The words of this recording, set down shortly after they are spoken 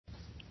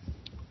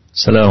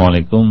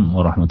Assalamualaikum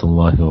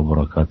warahmatullahi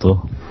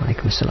wabarakatuh.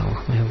 Waalaikumsalam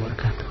warahmatullahi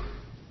wabarakatuh.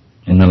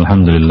 Innal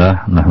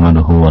hamdalillah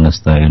nahmaduhu wa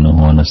nasta'inuhu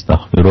wa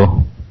nastaghfiruh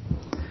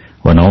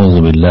wa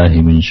na'udzu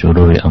billahi min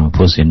shururi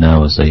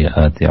anfusina wa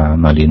sayyiati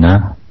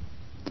a'malina.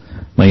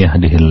 May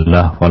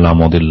yahdihillahu fala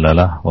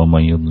mudhillalah wa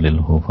may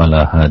yudlilhu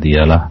fala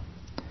hadiyalah.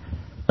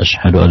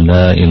 Ashhadu an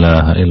la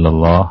ilaha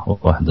illallah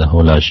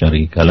wahdahu la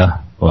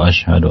syarikalah wa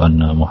ashhadu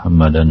anna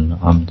Muhammadan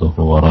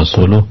 'abduhu wa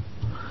rasuluh.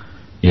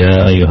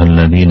 Ya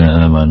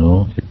ayyuhalladzina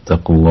amanu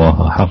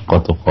ittaqullaha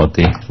haqqa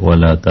tuqatih wa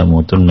la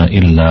tamutunna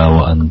illa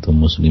wa antum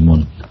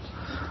muslimun.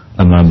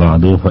 Amma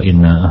ba'du fa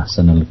inna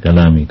ahsanal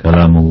kalami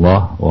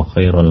kalamullah wa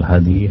khairal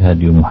hadi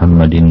hadi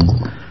Muhammadin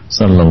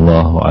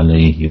sallallahu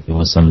alaihi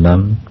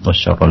wasallam wa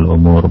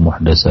syarrul umur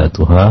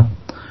muhdatsatuha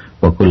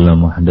wa kullu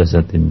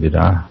muhdatsatin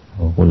bid'ah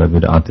wa kullu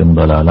bid'atin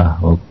dhalalah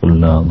wa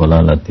kullu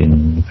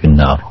dhalalatin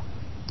finnar.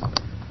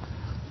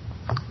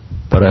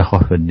 Para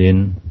ikhwah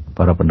fiddin,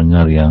 para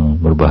pendengar yang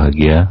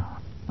berbahagia,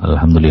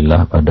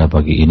 alhamdulillah pada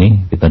pagi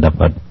ini kita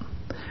dapat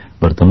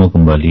bertemu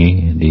kembali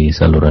di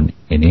saluran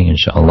ini.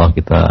 InsyaAllah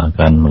kita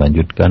akan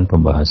melanjutkan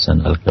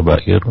pembahasan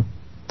Al-Kaba'ir.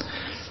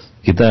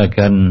 Kita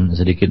akan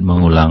sedikit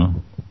mengulang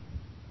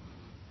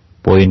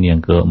poin yang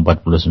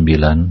ke-49,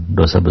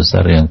 dosa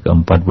besar yang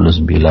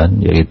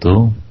ke-49,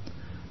 yaitu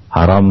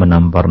haram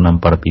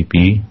menampar-nampar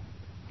pipi,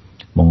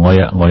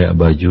 mengoyak-ngoyak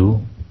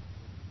baju,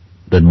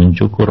 dan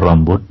mencukur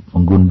rambut,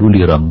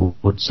 menggunduli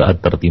rambut saat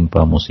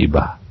tertimpa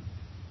musibah.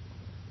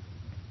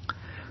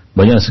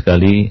 Banyak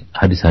sekali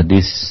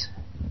hadis-hadis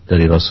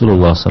dari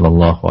Rasulullah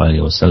sallallahu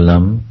alaihi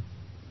wasallam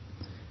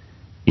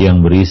yang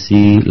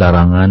berisi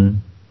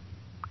larangan,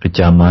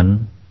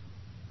 kecaman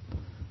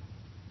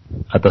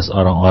atas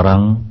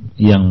orang-orang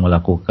yang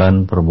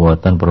melakukan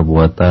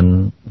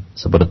perbuatan-perbuatan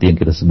seperti yang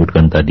kita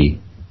sebutkan tadi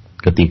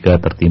ketika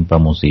tertimpa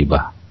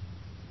musibah,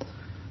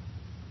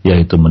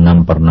 yaitu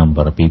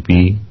menampar-nampar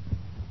pipi,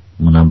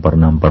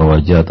 menampar-nampar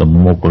wajah atau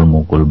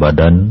memukul-mukul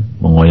badan,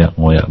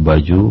 mengoyak-ngoyak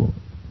baju,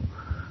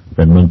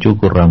 dan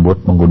mencukur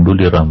rambut,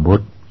 menggunduli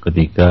rambut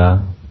ketika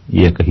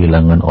ia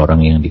kehilangan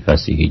orang yang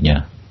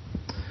dikasihinya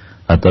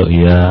atau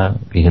ia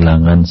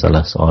kehilangan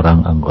salah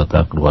seorang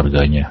anggota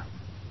keluarganya.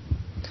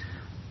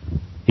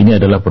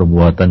 Ini adalah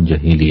perbuatan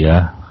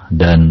jahiliyah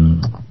dan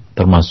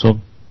termasuk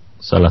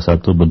salah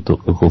satu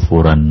bentuk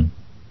kekufuran.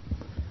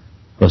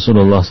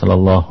 Rasulullah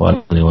sallallahu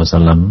alaihi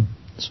wasallam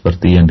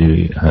seperti yang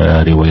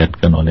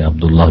diriwayatkan oleh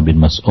Abdullah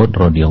bin Mas'ud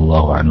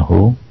radhiyallahu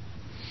anhu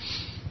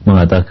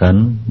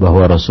mengatakan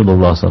bahwa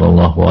Rasulullah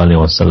sallallahu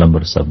alaihi wasallam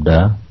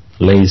bersabda,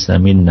 "Laisa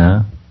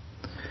minna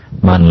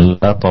man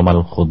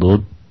latamal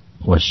khudud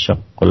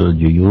wasyaqqal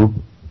juyub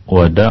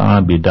wa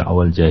da'a bi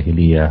da'wal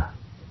jahiliyah."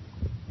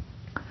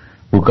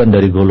 Bukan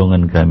dari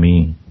golongan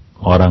kami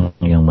orang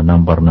yang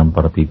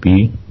menampar-nampar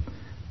pipi,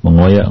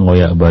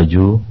 mengoyak-ngoyak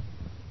baju,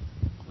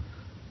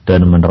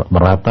 dan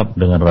meratap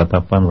dengan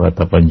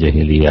ratapan-ratapan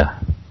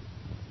jahiliyah.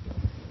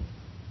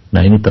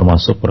 Nah, ini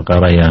termasuk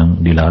perkara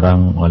yang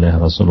dilarang oleh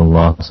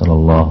Rasulullah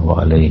sallallahu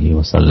alaihi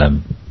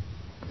wasallam.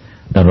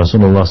 Dan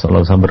Rasulullah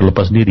sallallahu alaihi wasallam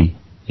berlepas diri,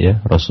 ya.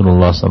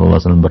 Rasulullah sallallahu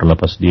alaihi wasallam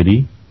berlepas diri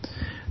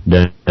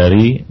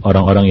dari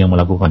orang-orang yang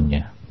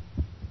melakukannya.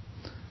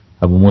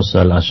 Abu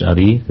Musa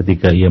al-Asy'ari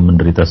ketika ia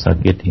menderita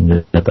sakit hingga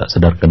tak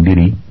sadarkan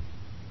diri,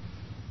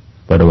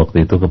 pada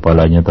waktu itu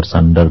kepalanya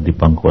tersandar di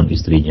pangkuan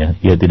istrinya.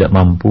 Ia tidak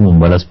mampu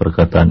membalas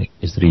perkataan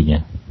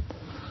istrinya.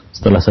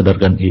 Setelah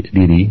sadarkan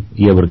diri,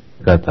 ia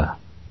berkata,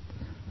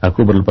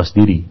 "Aku berlepas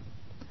diri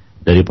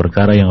dari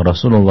perkara yang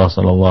Rasulullah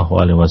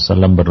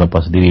SAW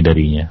berlepas diri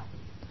darinya.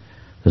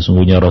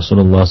 Sesungguhnya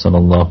Rasulullah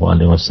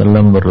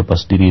SAW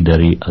berlepas diri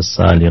dari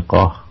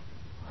as-saliqah,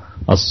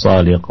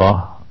 as-saliqah,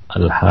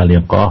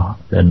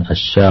 al-haliqah, dan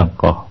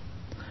as-syaqah.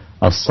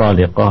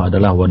 As-saliqah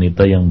adalah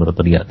wanita yang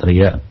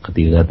berteriak-teriak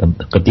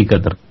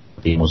ketika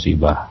tertimpa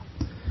musibah.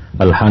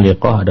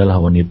 Al-haliqah adalah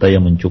wanita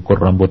yang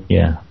mencukur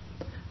rambutnya.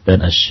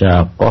 Dan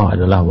as-syaqah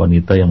adalah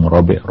wanita yang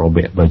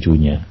merobek-robek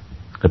bajunya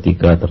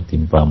ketika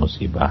tertimpa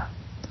musibah.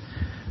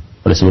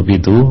 Oleh sebab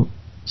itu,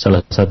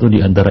 salah satu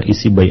di antara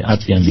isi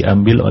baiat yang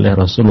diambil oleh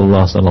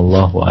Rasulullah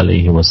sallallahu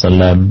alaihi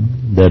wasallam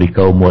dari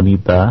kaum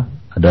wanita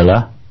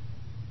adalah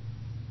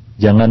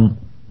jangan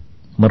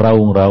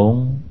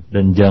meraung-raung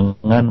dan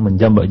jangan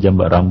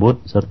menjambak-jambak rambut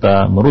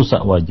serta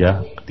merusak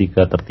wajah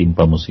ketika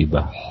tertimpa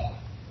musibah.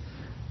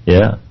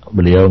 Ya,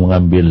 beliau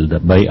mengambil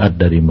baiat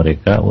dari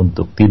mereka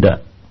untuk tidak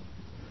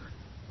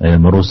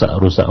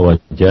merusak-rusak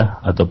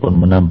wajah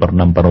ataupun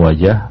menampar-nampar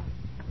wajah,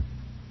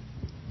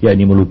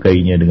 yakni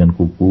melukainya dengan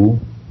kuku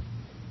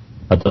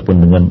ataupun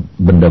dengan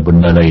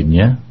benda-benda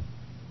lainnya,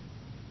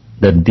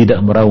 dan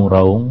tidak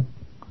meraung-raung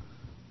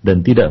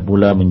dan tidak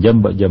pula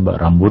menjambak-jambak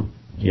rambut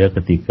ya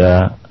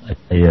ketika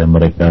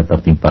mereka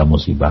tertimpa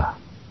musibah.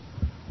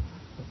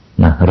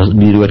 Nah,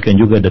 diriwayatkan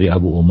juga dari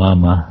Abu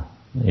Umamah,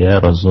 ya,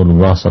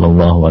 Rasulullah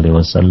sallallahu alaihi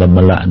wasallam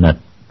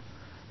melaknat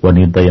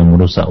wanita yang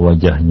merusak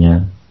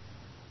wajahnya,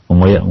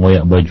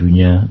 mengoyak-ngoyak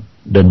bajunya,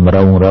 dan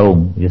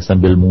meraung-raung ya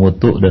sambil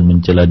mengutuk dan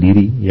mencela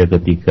diri ya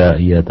ketika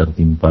ia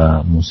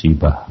tertimpa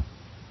musibah.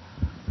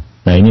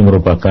 Nah, ini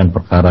merupakan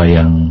perkara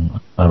yang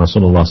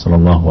Rasulullah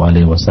sallallahu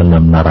alaihi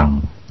wasallam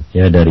larang,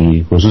 ya,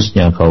 dari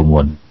khususnya kaum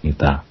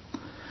wanita.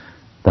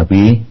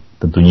 Tapi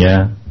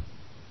tentunya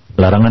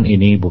larangan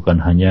ini bukan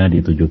hanya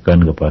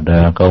ditujukan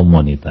kepada kaum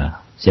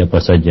wanita.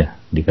 Siapa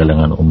saja di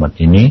kalangan umat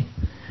ini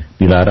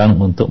dilarang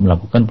untuk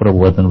melakukan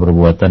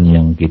perbuatan-perbuatan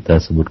yang kita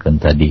sebutkan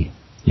tadi.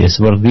 Ya,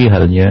 seperti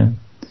halnya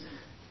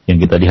yang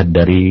kita lihat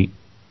dari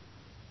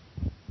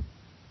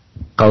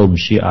kaum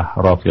Syiah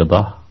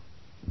Rafidah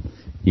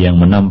yang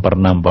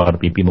menampar-nampar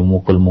pipi,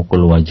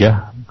 memukul-mukul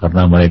wajah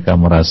karena mereka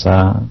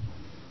merasa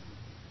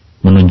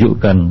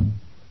menunjukkan,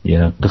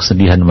 ya,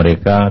 kesedihan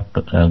mereka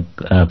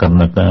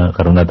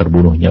karena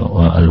terbunuhnya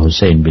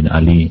Al-Husain bin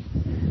Ali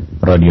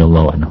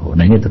radhiyallahu anhu.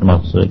 Nah, ini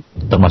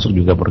termasuk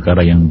juga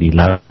perkara yang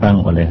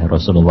dilarang oleh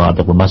Rasulullah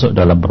ataupun masuk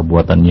dalam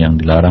perbuatan yang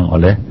dilarang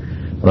oleh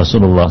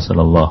Rasulullah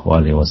sallallahu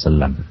alaihi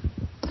wasallam.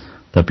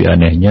 Tapi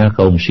anehnya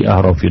kaum Syiah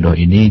Rafidah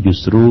ini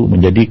justru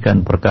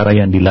menjadikan perkara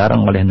yang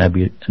dilarang oleh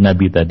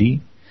Nabi tadi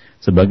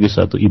sebagai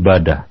suatu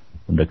ibadah,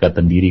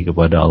 pendekatan diri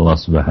kepada Allah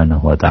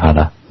Subhanahu wa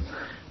taala.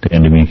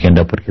 Dengan demikian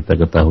dapat kita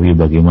ketahui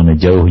bagaimana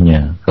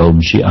jauhnya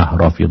kaum Syiah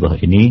Rafidah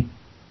ini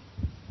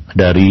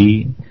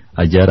dari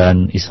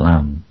ajaran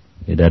Islam,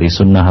 ya, dari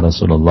sunnah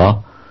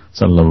Rasulullah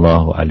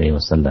sallallahu alaihi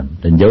wasallam,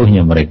 dan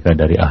jauhnya mereka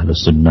dari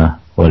ahlus sunnah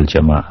wal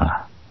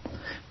jamaah.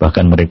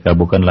 Bahkan mereka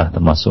bukanlah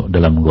termasuk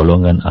dalam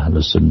golongan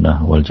ahlus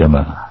sunnah wal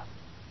jamaah.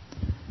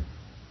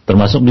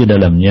 Termasuk di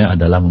dalamnya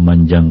adalah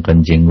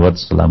memanjangkan jenggot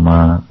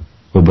selama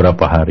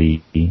beberapa hari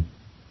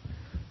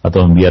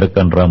atau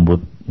membiarkan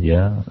rambut,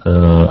 ya,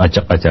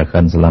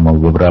 acak-acakan selama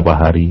beberapa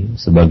hari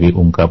sebagai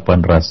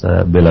ungkapan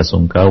rasa bela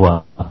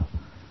sungkawa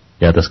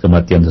di atas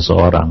kematian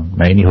seseorang.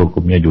 Nah, ini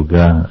hukumnya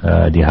juga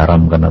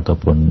diharamkan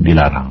ataupun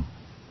dilarang.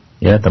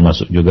 Ya,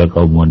 termasuk juga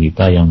kaum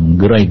wanita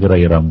yang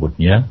gerai-gerai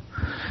rambutnya,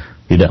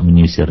 tidak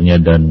menyisirnya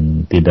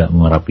dan tidak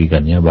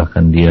merapikannya,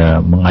 bahkan dia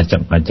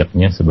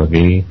mengacak-acaknya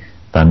sebagai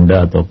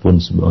tanda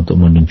ataupun untuk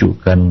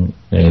menunjukkan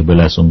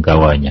bela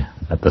sungkawanya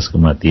atas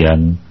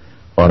kematian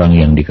orang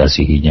yang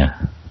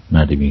dikasihinya.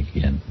 Nah,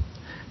 demikian.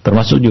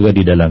 Termasuk juga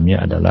di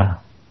dalamnya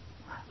adalah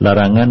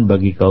larangan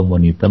bagi kaum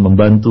wanita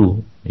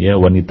membantu, ya,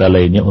 wanita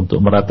lainnya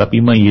untuk meratapi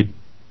mayit,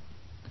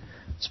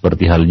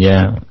 seperti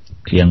halnya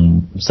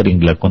yang sering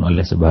dilakukan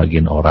oleh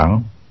sebagian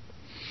orang.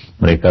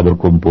 Mereka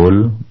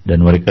berkumpul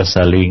dan mereka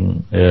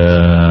saling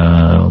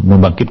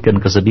membangkitkan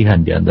kesedihan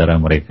di antara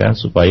mereka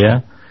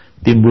supaya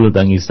timbul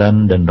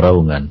tangisan dan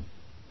raungan.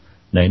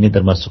 Nah, ini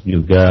termasuk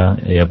juga,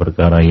 ya,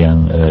 perkara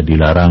yang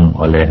dilarang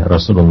oleh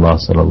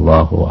Rasulullah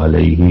sallallahu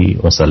alaihi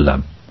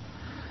wasallam.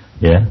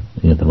 Ya,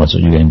 ini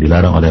termasuk juga yang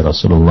dilarang oleh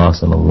Rasulullah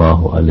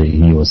sallallahu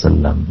alaihi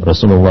wasallam.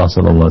 Rasulullah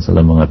sallallahu alaihi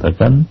wasallam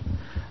mengatakan,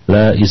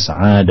 la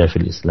is'ada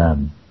fil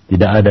Islam.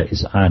 Tidak ada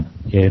is'ad,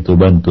 yaitu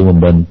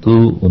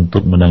membantu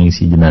untuk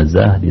menangisi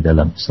jenazah di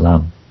dalam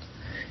Islam.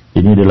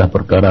 Ini adalah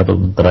perkara atau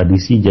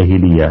tradisi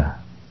jahiliyah,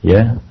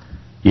 ya,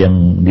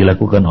 yang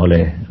dilakukan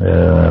oleh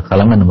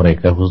kalangan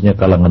mereka, khususnya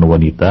kalangan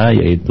wanita,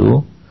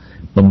 yaitu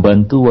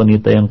membantu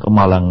wanita yang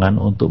kemalangan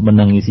untuk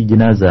menangisi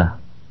jenazah,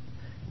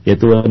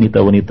 yaitu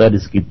wanita-wanita di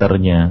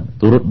sekitarnya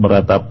turut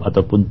meratap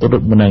ataupun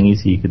turut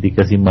menangisi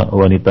ketika si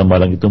wanita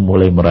malang itu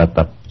mulai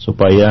meratap,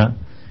 supaya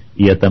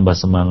ia tambah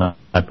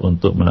semangat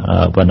untuk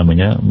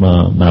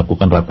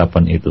melakukan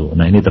ratapan itu.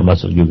 Nah, ini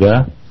termasuk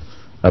juga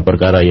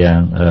perkara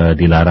yang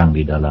dilarang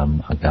di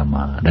dalam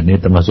agama, dan ini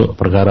termasuk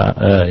perkara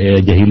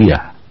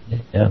jahiliyah,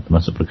 ya,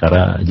 termasuk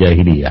perkara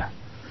jahiliyah.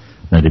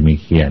 Nah,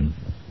 demikian,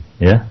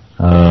 ya.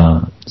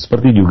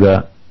 Seperti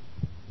juga,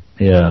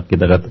 ya,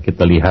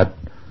 kita lihat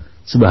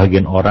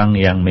sebagian orang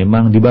yang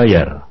memang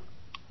dibayar,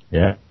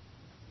 ya,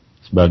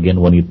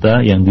 sebagian wanita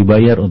yang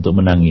dibayar untuk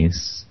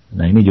menangis.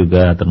 Nah, ini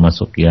juga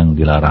termasuk yang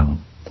dilarang.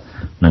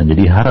 Nah,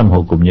 jadi haram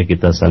hukumnya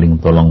kita saling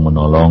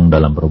tolong-menolong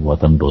dalam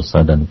perbuatan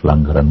dosa dan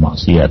pelanggaran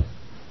maksiat,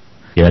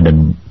 ya,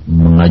 dan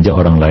mengajak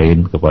orang lain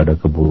kepada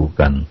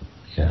keburukan.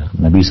 Ya,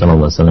 Nabi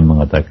SAW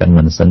mengatakan,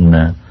 man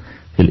sanna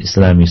fil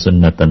islami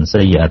sunnatan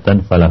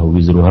sayyi'atan falahu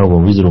wizruha wa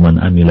wizru man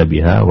amila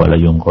biha wa la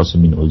yunqasu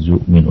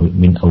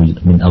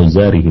min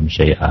auzarihim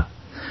syai'a.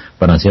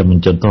 Barang siapa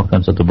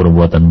mencontohkan suatu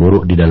perbuatan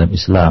buruk di dalam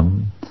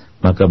Islam,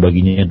 maka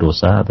baginya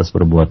dosa atas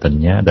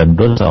perbuatannya dan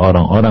dosa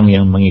orang-orang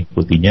yang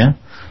mengikutinya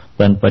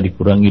tanpa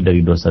dikurangi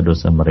dari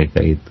dosa-dosa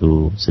mereka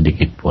itu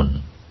sedikit pun.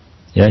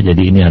 Ya,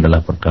 jadi ini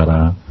adalah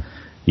perkara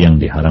yang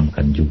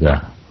diharamkan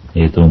juga,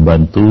 yaitu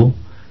membantu,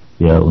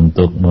 ya,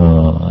 untuk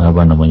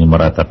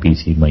meratapi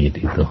si mayit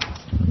itu.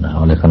 Nah,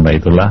 oleh karena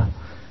itulah,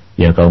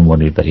 ya, kaum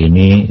wanita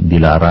ini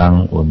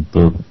dilarang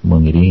untuk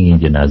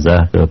mengiringi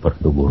jenazah ke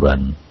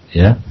perkuburan,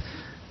 ya.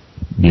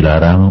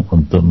 Dilarang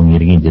untuk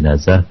mengiringi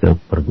jenazah ke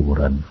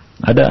perkuburan.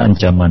 Ada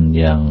ancaman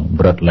yang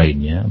berat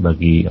lainnya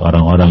bagi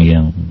orang-orang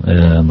yang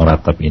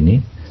meratap ini,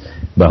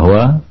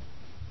 bahwa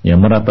yang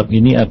meratap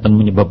ini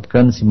akan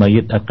menyebabkan si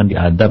mayit akan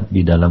diadab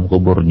di dalam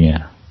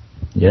kuburnya.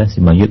 Ya,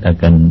 si mayit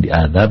akan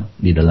diadab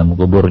di dalam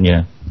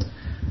kuburnya.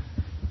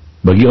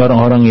 Bagi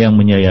orang-orang yang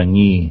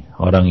menyayangi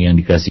orang yang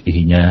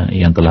dikasihinya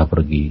yang telah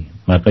pergi,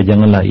 maka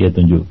janganlah ia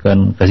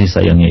tunjukkan kasih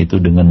sayangnya itu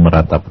dengan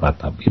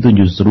meratap-ratap. Itu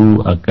justru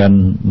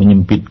akan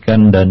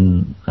menyempitkan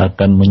dan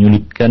akan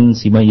menyulitkan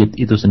si mayit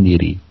itu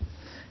sendiri.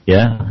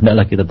 Ya,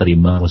 hendaklah kita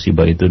terima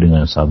musibah itu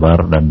dengan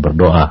sabar dan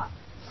berdoa.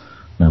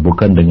 Nah,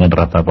 bukan dengan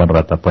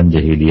ratapan-ratapan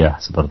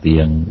jahiliyah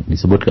seperti yang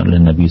disebutkan oleh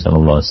Nabi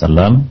SAW.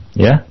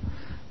 Ya,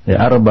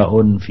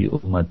 arba'un fi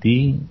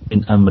ummati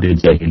min amril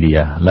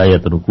jahiliyah la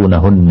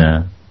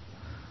yatrukunahunna.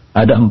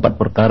 Ada 4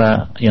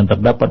 perkara yang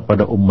terdapat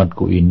pada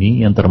umatku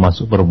ini yang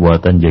termasuk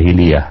perbuatan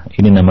jahiliyah.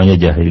 Ini namanya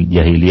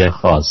jahiliyah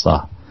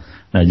khasah.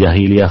 Nah,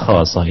 jahiliyah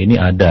khasah ini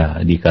ada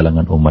di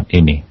kalangan umat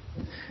ini.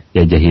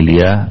 Ya,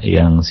 jahiliyah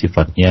yang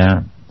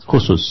sifatnya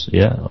khusus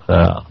ya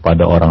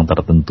pada orang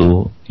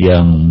tertentu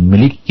yang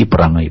memiliki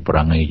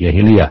perangai-perangai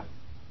jahiliyah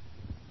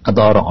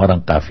atau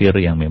orang-orang kafir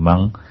yang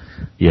memang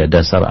ya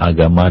dasar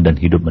agama dan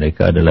hidup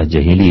mereka adalah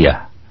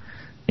jahiliyah.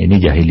 Ini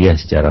jahiliyah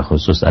secara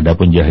khusus.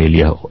 Adapun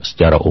jahiliyah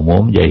secara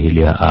umum,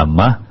 jahiliyah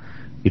ammah,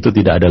 itu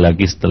tidak ada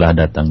lagi setelah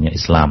datangnya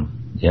Islam.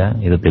 Ya,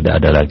 itu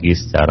tidak ada lagi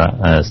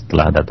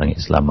setelah datangnya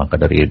Islam. Maka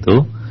dari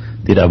itu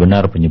tidak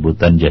benar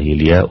penyebutan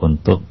jahiliyah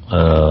untuk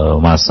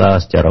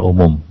masa secara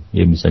umum.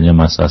 Ya, misalnya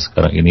masa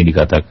sekarang ini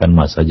dikatakan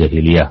masa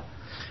jahiliyah.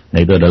 Nah,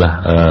 itu adalah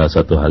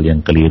suatu hal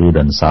yang keliru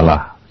dan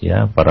salah.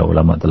 Ya, para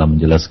ulama telah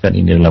menjelaskan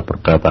ini adalah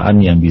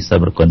perkataan yang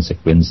bisa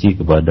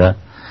berkonsekuensi kepada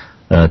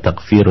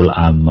takfirul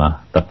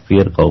ammah,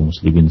 takfir kaum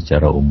muslimin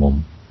secara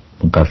umum,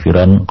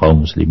 pengkafiran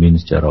kaum muslimin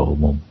secara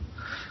umum.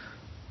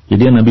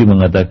 Jadi Nabi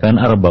mengatakan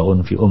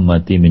arba'un fi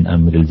ummati min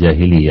amril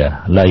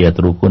jahiliyah la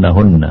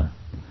yatrukunahunna.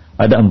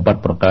 Ada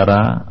 4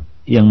 perkara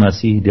yang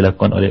masih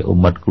dilakukan oleh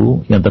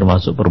umatku yang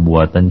termasuk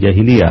perbuatan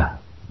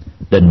jahiliyah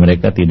dan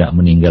mereka tidak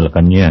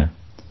meninggalkannya.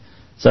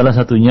 Salah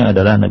satunya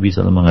adalah Nabi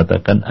SAW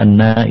mengatakan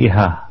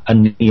an-naihah,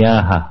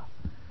 an-niyahah.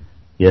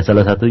 Ya,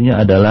 salah satunya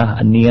adalah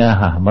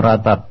an-niyahah,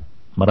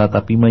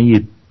 meratapi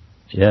mayit.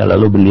 Ya,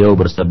 lalu beliau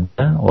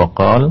bersabda,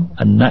 waqal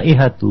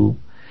an-naihatu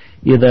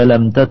idza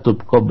lam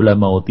tatub qabla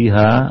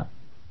mautiha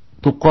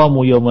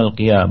tuqamu yaumal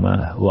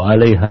qiyamah wa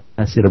 'alaiha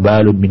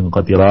sirbalun min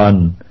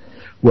qatiran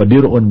wa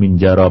dir'un min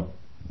jarab.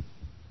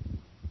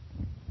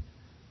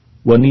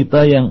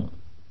 Wanita yang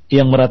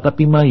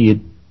meratapi mayit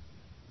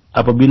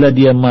apabila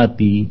dia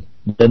mati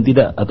dan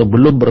tidak atau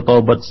belum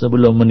bertaubat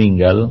sebelum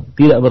meninggal,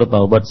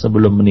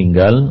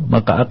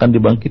 maka akan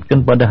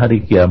dibangkitkan pada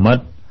hari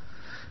kiamat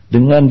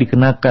dengan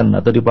dikenakan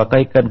atau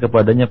dipakaikan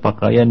kepadanya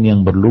pakaian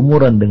yang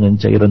berlumuran dengan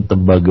cairan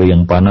tembaga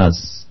yang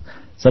panas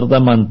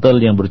serta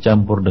mantel yang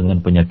bercampur dengan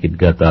penyakit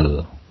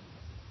gatal.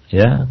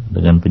 Ya,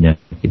 dengan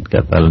penyakit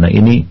gatal. Nah,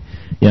 ini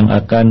yang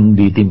akan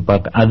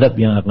ditimpakan, adab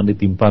yang akan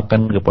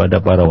ditimpakan kepada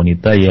para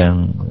wanita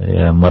yang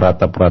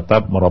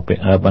meratap-ratap,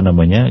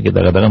 kita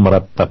katakan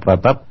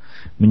meratap-ratap,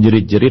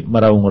 menjerit-jerit,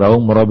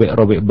 meraung-raung,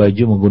 merobek-robek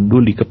baju,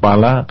 menggunduli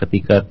kepala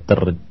ketika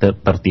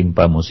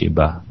tertimpa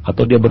musibah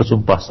atau dia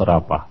bersumpah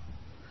serapah.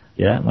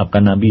 Ya, maka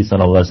Nabi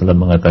SAW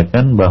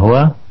mengatakan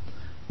bahwa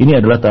ini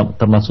adalah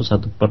termasuk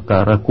satu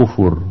perkara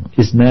kufur.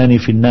 Isnani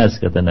finnas,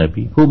 kata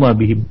Nabi, huma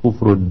bihim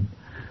kufrun.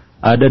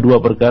 Ada 2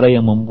 perkara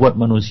yang membuat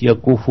manusia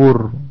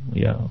kufur,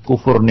 ya,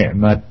 kufur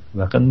nikmat.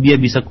 Bahkan dia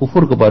bisa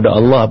kufur kepada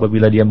Allah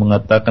apabila dia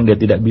mengatakan dia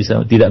tidak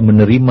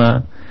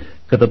menerima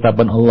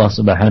ketetapan Allah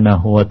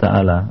Subhanahu wa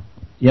taala.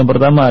 Yang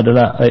pertama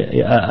adalah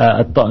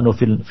at-ta'nu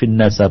fin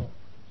nasab,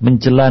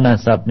 mencela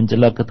nasab,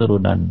 mencela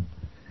keturunan.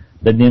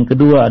 Dan yang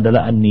kedua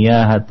adalah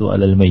an-niyahatu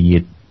 'alal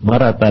mayyit,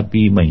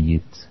 meratapi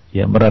mayit,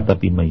 ya,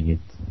 meratapi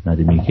mayit. Nah,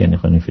 demikian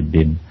ikhwan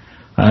fillah.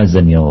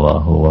 Azani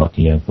Allah wa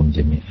iyyakum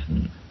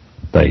jami'an.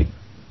 Baik.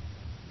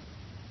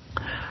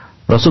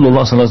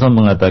 Rasulullah SAW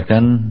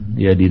mengatakan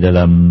ya di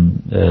dalam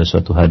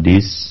suatu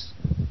hadis,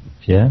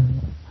 ya,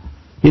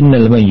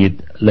 innal mayyit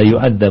la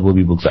yu'adzabu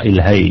bi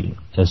buka'il hayy.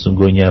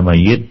 Sesungguhnya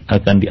mayit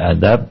akan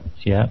diadab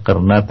ya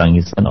karena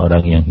tangisan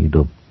orang yang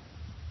hidup.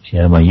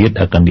 Ya, mayit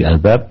akan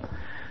diadab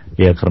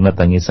ya karena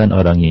tangisan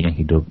orang yang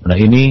hidup.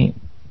 Nah, ini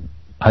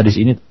hadis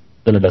ini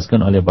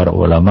dijelaskan oleh para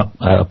ulama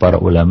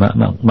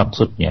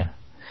maksudnya.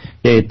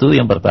 Yaitu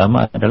yang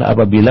pertama adalah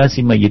apabila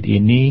si mayit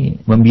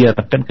ini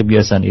membiarkan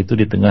kebiasaan itu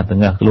di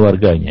tengah-tengah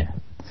keluarganya,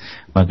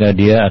 maka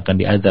dia akan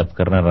diazab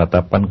karena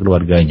ratapan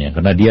keluarganya,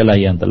 karena dialah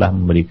yang telah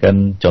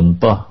memberikan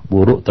contoh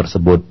buruk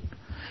tersebut.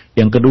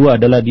 Yang kedua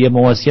adalah dia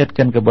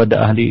mewasiatkan kepada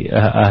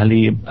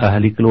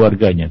ahli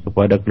keluarganya,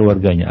 kepada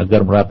keluarganya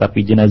agar meratapi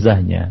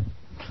jenazahnya.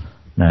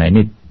 Nah,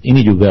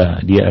 ini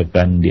juga dia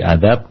akan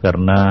diazab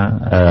karena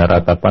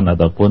ratapan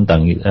ataupun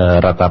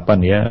ratapan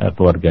ya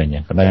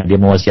keluarganya, karena dia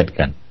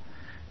mewasiatkan.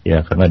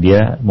 Ya, karena dia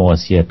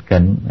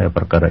mewasiatkan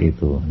perkara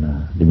itu.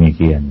 Nah,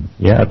 demikian.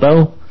 Ya,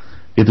 atau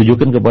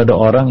ditujukan kepada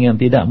orang yang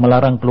tidak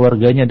melarang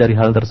keluarganya dari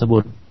hal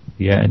tersebut.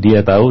 Ya,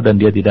 dia tahu dan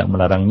dia tidak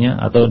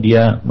melarangnya, atau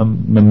dia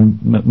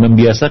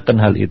membiasakan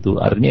hal itu.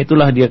 Artinya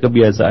itulah dia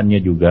kebiasaannya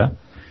juga.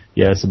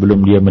 Ya,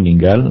 sebelum dia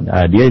meninggal,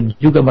 dia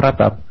juga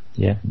meratap.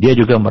 Ya, dia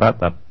juga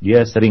meratap.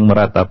 Dia sering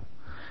meratap.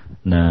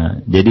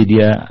 Nah, jadi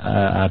dia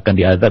akan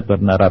diazab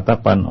karena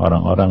ratapan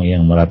orang-orang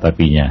yang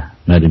meratapinya.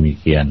 Nah,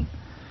 demikian.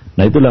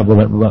 Nah, itulah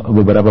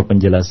beberapa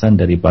penjelasan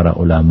dari para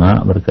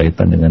ulama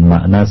berkaitan dengan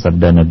makna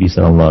sabda Nabi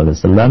sallallahu alaihi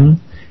wasallam,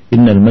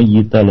 innal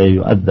mayyita la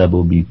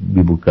yu'adzabu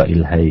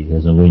bibuka'il hayy.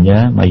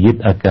 Sesungguhnya mayit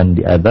akan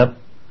diadab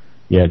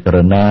ya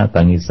karena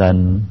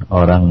tangisan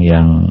orang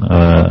yang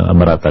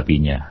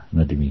meratapinya.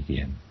 Nah,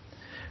 demikian.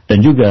 Dan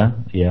juga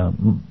ya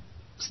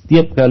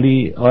setiap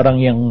kali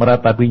orang yang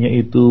meratapinya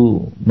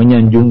itu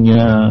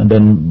menyanjungnya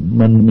dan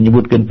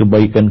menyebutkan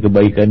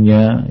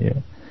kebaikan-kebaikannya, ya,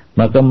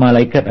 maka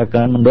malaikat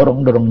akan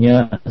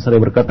mendorong-dorongnya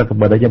seraya berkata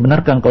kepadanya,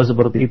 benarkah engkau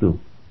seperti itu?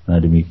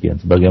 Nah, demikian.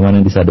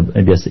 Sebagaimana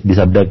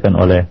disabdakan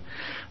oleh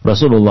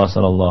Rasulullah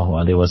sallallahu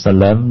alaihi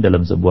wasallam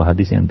dalam sebuah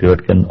hadis yang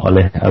diriwayatkan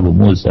oleh Abu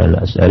Musa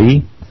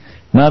al-Asy'ari,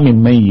 "Ma min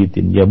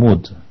mayyitin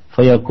yamut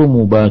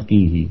fayaqumu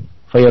baqihi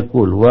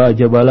fayaqul wa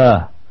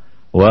jabalah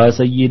wa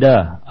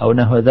sayyidah aw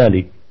nahwa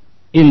dzalik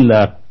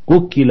illa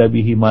kukila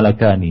bihi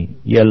malakani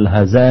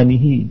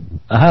yalhazanihi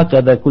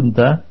ahakadha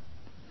kunta."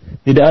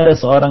 Tidak ada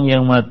seorang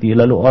yang mati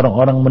lalu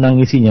orang-orang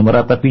menangisinya,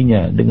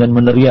 meratapinya dengan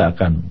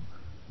meneriakkan,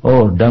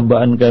 "Oh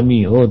dambaan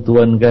kami, oh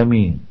Tuhan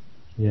kami,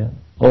 ya,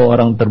 oh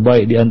orang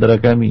terbaik di antara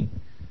kami,"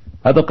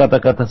 atau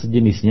kata-kata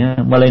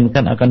sejenisnya,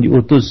 melainkan akan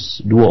diutus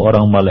dua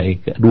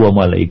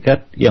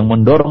malaikat yang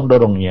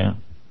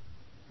mendorong-dorongnya,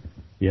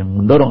 yang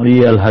mendorong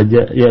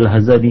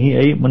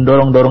yalhazanihi,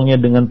 mendorong-dorongnya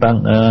dengan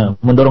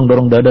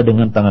mendorong-dorong dada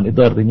dengan tangan.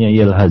 Itu artinya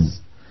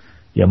yalhaz,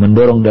 ya,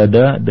 mendorong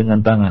dada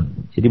dengan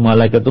tangan. Jadi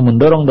malaikat itu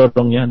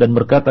mendorong-dorongnya dan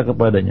berkata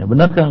kepadanya,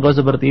 benarkah engkau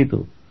seperti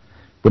itu?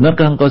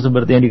 Benarkah engkau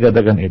seperti yang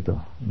dikatakan itu?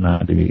 Nah,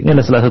 ini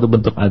adalah salah satu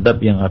bentuk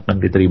adab yang akan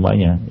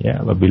diterimanya,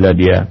 ya, apabila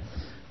dia,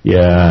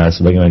 ya,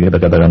 sebagaimana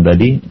kita katakan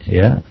tadi,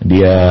 ya,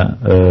 dia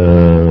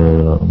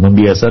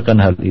membiasakan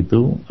hal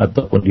itu,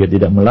 ataupun dia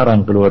tidak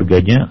melarang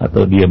keluarganya,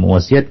 atau dia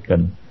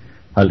mewasiatkan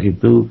hal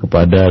itu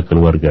kepada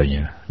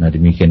keluarganya. Nah,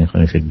 demikian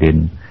ikhwan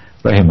fillah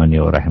rahimani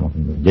wa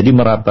rahimakumullah. Jadi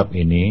meratap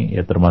ini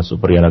ya termasuk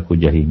perilaku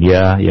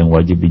jahiliyah yang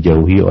wajib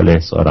dijauhi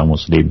oleh seorang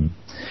muslim,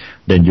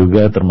 dan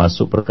juga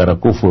termasuk perkara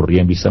kufur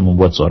yang bisa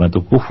membuat seorang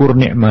itu kufur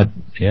nikmat,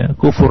 ya,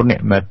 kufur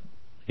nikmat,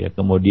 ya,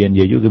 kemudian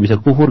dia juga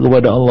bisa kufur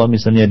kepada Allah.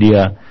 Misalnya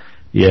dia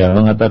ya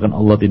mengatakan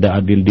Allah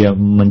tidak adil, dia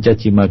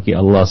mencaci maki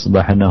Allah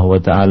Subhanahu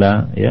wa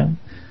taala, ya,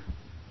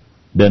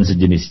 dan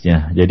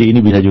sejenisnya. Jadi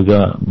ini bisa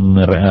juga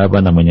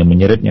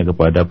menyeretnya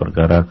kepada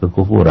perkara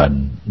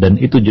kekufuran. Dan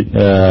itu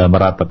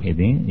meratap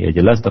ini ya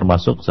jelas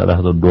termasuk salah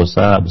satu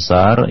dosa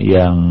besar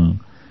yang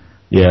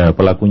ya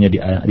pelakunya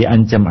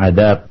diancam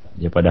adab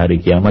ya pada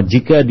hari kiamat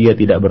jika dia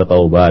tidak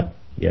bertaubat.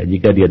 Ya,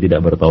 jika dia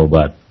tidak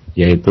bertaubat,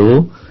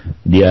 yaitu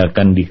dia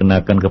akan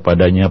dikenakan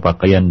kepadanya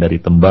pakaian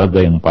dari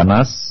tembaga yang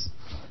panas,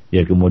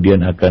 ya,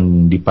 kemudian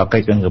akan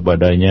dipakaikan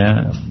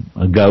kepadanya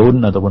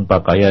gaun ataupun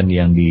pakaian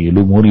yang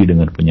dilumuri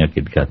dengan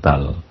penyakit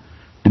gatal.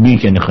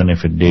 Demikian ikhwan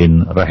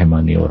fillah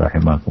rahimani wa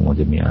rahimakumullah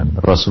jami'an.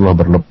 Rasulullah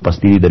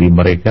berlepas diri dari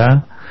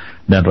mereka,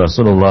 dan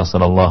Rasulullah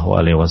sallallahu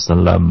alaihi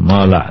wasallam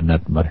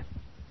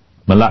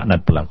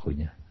melaknat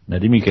pelakunya. Nah,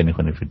 demikian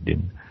ikhwan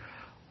fillah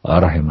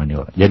rahimani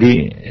wa.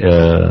 Jadi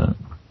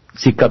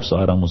sikap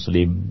seorang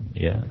muslim,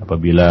 ya,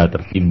 apabila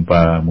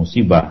tertimpa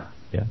musibah,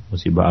 ya,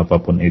 musibah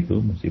apapun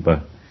itu,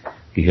 musibah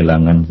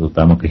kehilangan,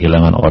 terutama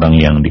kehilangan orang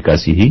yang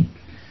dikasihi,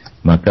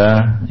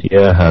 maka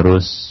ia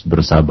harus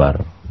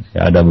bersabar.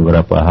 Ya, ada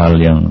beberapa hal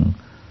yang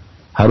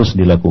harus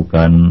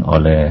dilakukan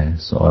oleh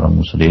seorang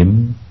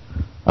muslim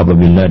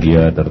apabila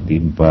dia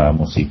tertimpa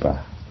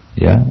musibah,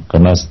 ya,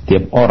 karena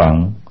setiap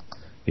orang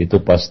itu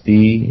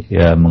pasti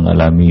ya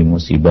mengalami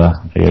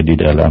musibah ya di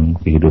dalam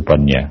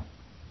kehidupannya,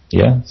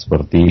 ya,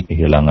 seperti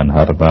kehilangan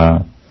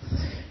harta,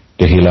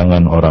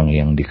 kehilangan orang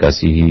yang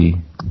dikasihi,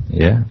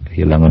 ya,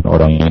 kehilangan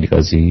orang yang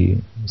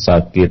dikasihi,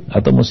 sakit,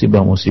 atau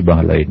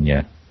musibah-musibah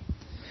lainnya.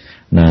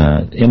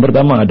 Nah, yang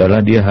pertama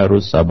adalah dia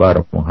harus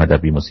sabar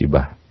menghadapi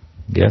musibah.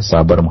 Ya,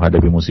 sabar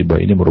menghadapi musibah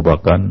ini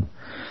merupakan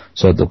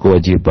suatu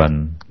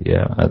kewajiban,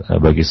 ya,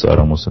 bagi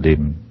seorang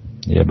muslim.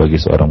 Ya, bagi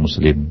seorang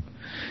muslim.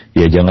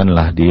 Ya,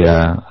 janganlah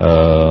dia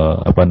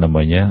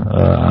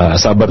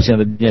sabar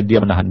sebenarnya dia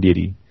menahan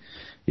diri.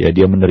 Ya,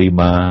 dia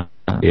menerima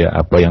ya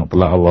apa yang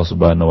telah Allah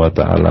Subhanahu wa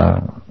taala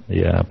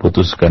ya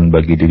putuskan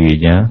bagi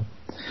dirinya,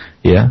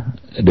 ya,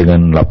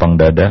 dengan lapang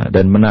dada,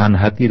 dan menahan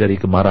hati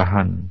dari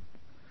kemarahan,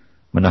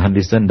 menahan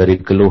lisan dari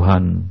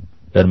keluhan,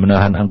 dan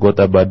menahan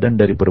anggota badan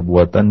dari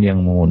perbuatan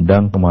yang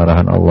mengundang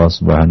kemarahan Allah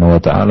Subhanahu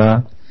wa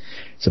taala,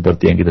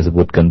 seperti yang kita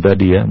sebutkan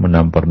tadi, ya,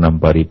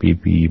 menampar-nampari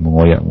pipi,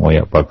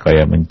 mengoyak-ngoyak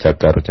pakaian,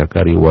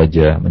 mencakar-cakari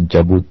wajah,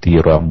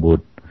 mencabuti rambut,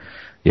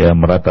 ya,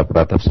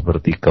 meratap-ratap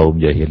seperti kaum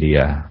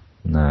jahiliyah.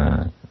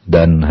 Nah,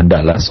 dan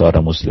hendaklah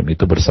seorang muslim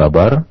itu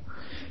bersabar,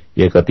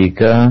 ya,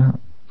 ketika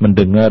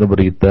mendengar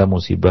berita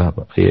musibah,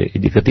 ya,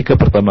 ketika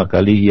pertama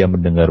kali ia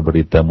mendengar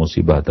berita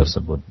musibah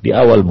tersebut, di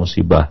awal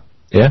musibah,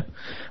 ya,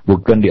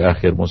 bukan di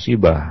akhir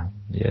musibah,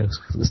 ya,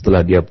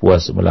 setelah dia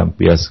puas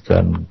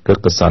melampiaskan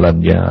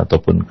kekesalannya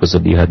ataupun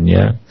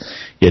kesedihannya,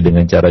 ya,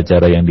 dengan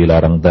cara-cara yang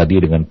dilarang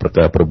tadi, dengan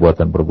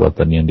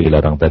perbuatan-perbuatan yang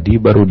dilarang tadi,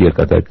 baru dia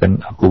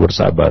katakan aku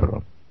bersabar.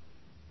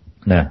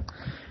 Nah,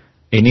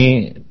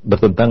 Ini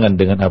bertentangan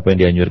dengan apa yang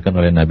dianjurkan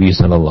oleh Nabi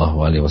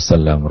sallallahu alaihi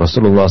wasallam.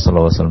 Rasulullah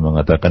sallallahu alaihi wasallam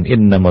mengatakan,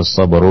 "Innamas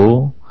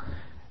sabru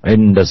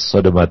 'indas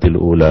sadmatil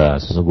ula."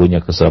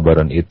 Sesungguhnya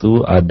kesabaran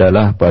itu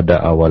adalah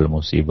pada awal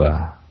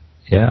musibah.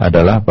 Ya,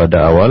 adalah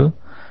pada awal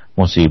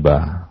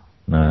musibah.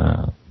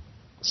 Nah,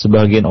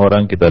 sebagian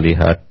orang kita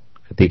lihat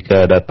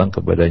ketika datang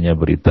kepadanya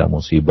berita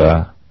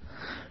musibah,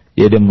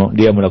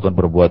 dia melakukan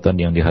perbuatan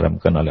yang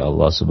diharamkan oleh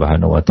Allah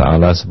Subhanahu wa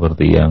taala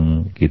seperti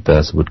yang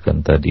kita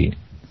sebutkan tadi.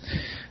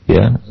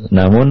 Ya,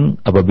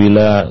 namun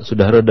apabila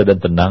sudah reda dan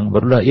tenang,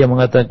 barulah ia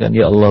mengatakan,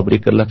 "Ya Allah,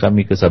 berikanlah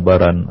kami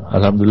kesabaran.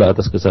 Alhamdulillah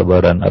atas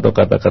kesabaran," atau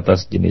kata-kata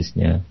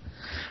sejenisnya.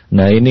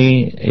 Nah,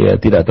 ini ya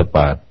tidak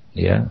tepat,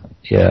 ya.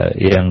 Ya,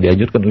 yang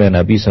dianjurkan oleh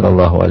Nabi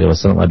sallallahu alaihi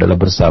wasallam adalah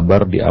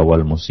bersabar di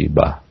awal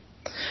musibah.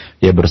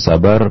 Ya,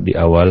 bersabar di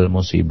awal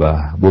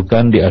musibah,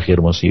 bukan di akhir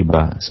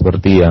musibah,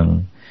 seperti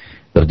yang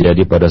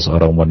terjadi pada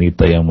seorang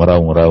wanita yang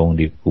meraung-raung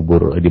di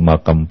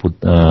makam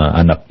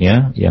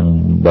anaknya yang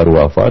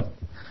baru wafat.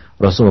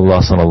 Rasulullah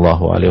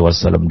sallallahu alaihi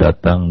wasallam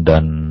datang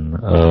dan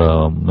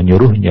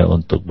menyuruhnya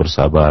untuk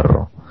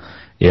bersabar,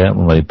 ya,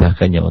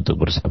 memerintahkannya untuk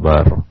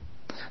bersabar.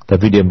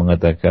 Tapi dia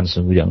mengatakan,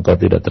 "Sungguh engkau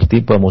tidak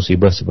tertimpa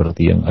musibah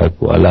seperti yang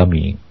aku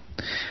alami."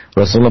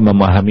 Rasulullah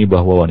memahami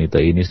bahwa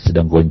wanita ini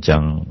sedang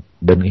goncang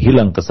dan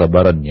hilang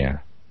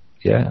kesabarannya,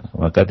 ya,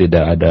 maka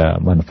tidak ada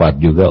manfaat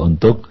juga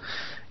untuk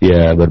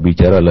ya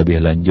berbicara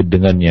lebih lanjut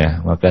dengannya.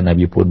 Maka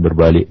Nabi pun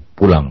berbalik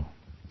pulang.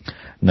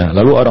 Nah,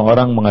 lalu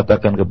orang-orang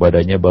mengatakan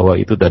kepadanya bahwa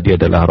itu tadi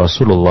adalah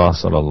Rasulullah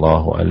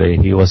sallallahu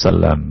alaihi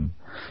wasallam.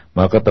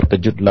 Maka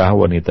terkejutlah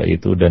wanita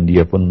itu dan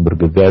dia pun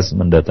bergegas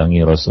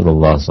mendatangi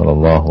Rasulullah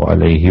sallallahu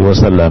alaihi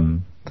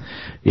wasallam.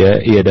 Ya,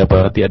 ia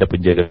dapati ada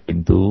penjaga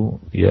pintu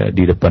ya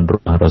di depan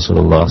rumah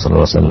Rasulullah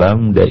sallallahu alaihi wasallam,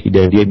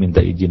 dan dia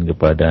minta izin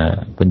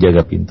kepada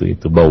penjaga pintu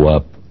itu,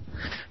 bawab.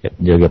 Ya,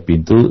 penjaga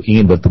pintu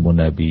ingin bertemu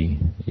Nabi.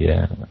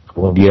 Ya,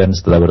 kemudian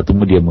setelah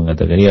bertemu dia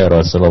mengatakan, "Ya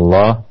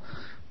Rasulullah,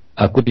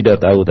 aku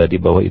tidak tahu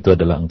tadi bahwa itu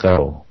adalah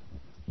engkau."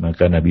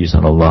 Maka Nabi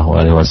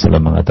SAW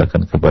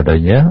mengatakan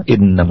kepadanya,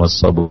 "Innamas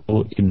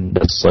sabru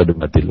indas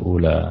sadmatil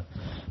ula."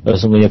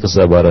 Sesungguhnya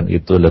kesabaran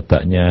itu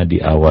letaknya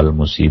di awal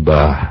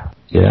musibah,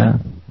 ya,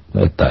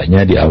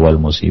 letaknya di awal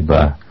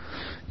musibah.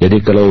 Jadi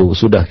kalau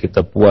sudah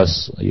kita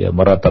puas, ya,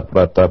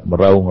 meratap-ratap,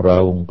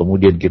 meraung-raung,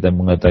 kemudian kita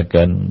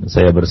mengatakan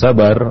saya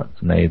bersabar,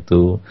 nah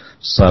itu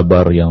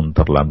sabar yang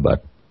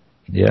terlambat,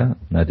 ya.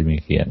 Nah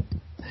demikian.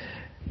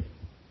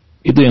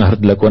 Itu yang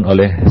harus dilakukan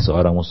oleh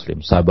seorang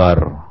muslim,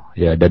 sabar,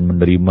 ya, dan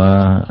menerima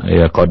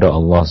ya qada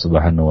Allah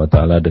Subhanahu wa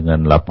taala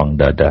dengan lapang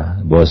dada,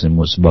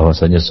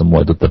 bahwasanya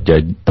semua itu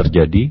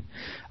terjadi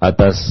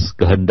atas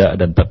kehendak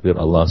dan takdir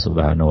Allah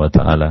Subhanahu wa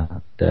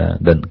taala,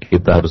 dan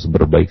kita harus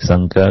berbaik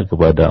sangka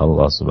kepada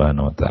Allah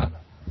Subhanahu wa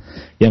taala.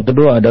 Yang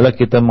kedua adalah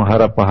kita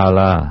mengharap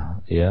pahala,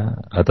 ya,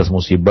 atas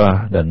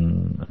musibah,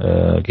 dan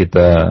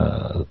kita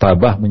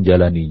tabah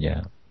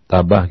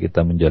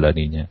kita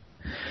menjalaninya.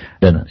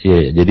 Dan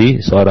ya,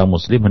 jadi seorang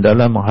muslim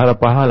hendaklah mengharap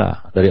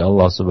pahala dari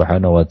Allah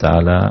Subhanahu wa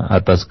taala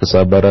atas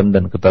kesabaran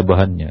dan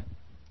ketabahannya,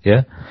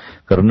 ya.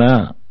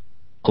 Karena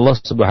Allah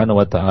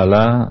Subhanahu wa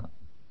taala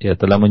ya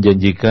telah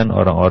menjanjikan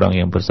orang-orang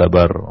yang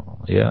bersabar,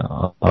 ya.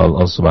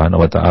 Allah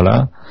Subhanahu wa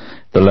taala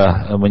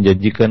telah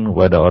menjanjikan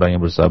kepada orang yang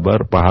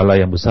bersabar pahala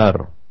yang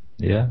besar,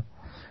 ya.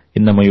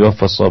 Innama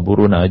yuwaffas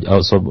sabiruna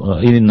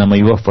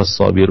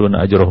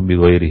ajrahum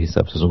bighairi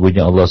hisab.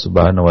 Sesungguhnya Allah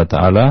Subhanahu wa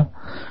taala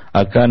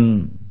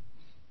akan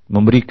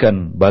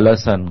memberikan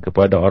balasan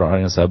kepada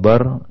orang-orang yang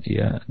sabar,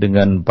 ya,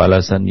 dengan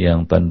balasan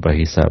yang tanpa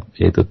hisab,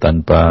 yaitu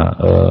tanpa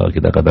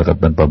kita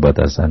katakan tanpa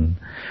batasan.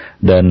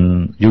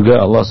 Dan juga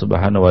Allah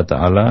Subhanahu wa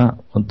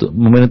taala untuk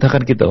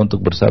memerintahkan kita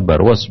untuk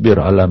bersabar, wasbir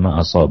ala ma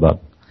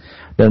asabak,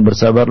 dan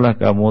bersabarlah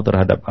kamu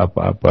terhadap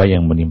apa-apa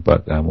yang menimpa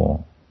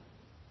kamu,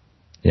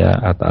 ya,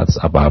 atas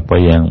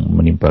apa-apa yang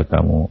menimpa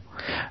kamu.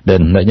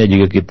 Dan hendaknya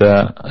juga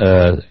kita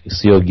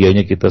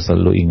siogianya kita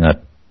selalu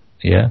ingat,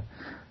 ya,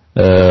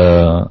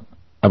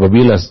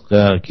 apabila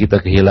kita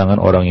kehilangan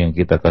orang yang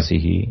kita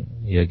kasihi,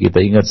 ya,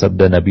 kita ingat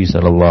sabda Nabi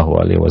sallallahu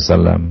alaihi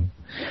wasallam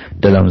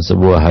dalam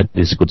sebuah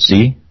hadis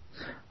qudsi.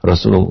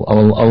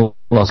 Allah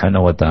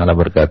Subhanahu wa taala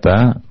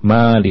berkata,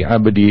 "Ma li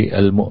 'abdi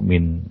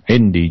al-mu'min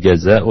 'indi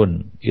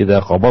jazaa'un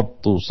idza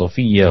qabadtu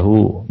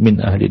safiyahu min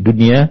ahli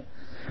dunya,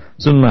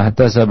 tsumma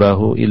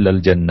ihtasabahu illa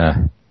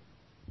al-jannah."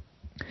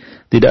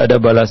 Tidak ada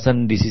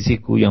balasan di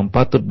sisiku yang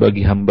patut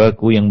bagi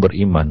hambaku yang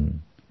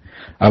beriman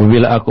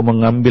apabila aku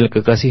mengambil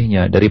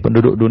kekasihnya dari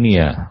penduduk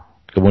dunia,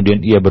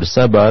 kemudian ia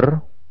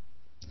bersabar,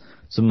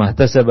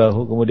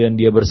 kemudian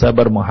dia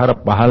bersabar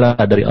mengharap pahala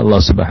dari Allah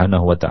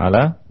Subhanahu wa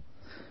taala,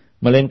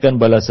 melainkan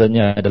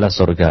balasannya adalah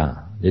surga.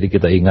 Jadi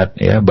kita ingat,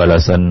 ya,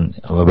 balasan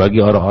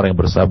bagi orang-orang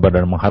yang bersabar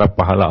dan mengharap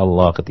pahala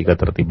Allah ketika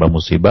tertimpa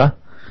musibah,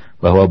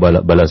 bahwa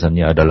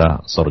balasannya adalah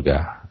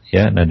surga,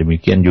 ya. Nah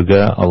demikian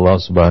juga Allah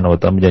Subhanahu wa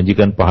taala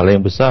menjanjikan pahala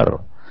yang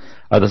besar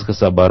atas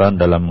kesabaran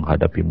dalam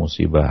menghadapi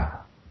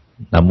musibah.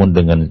 Namun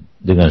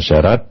dengan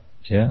syarat,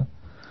 ya,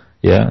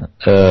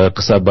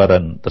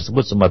 kesabaran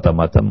tersebut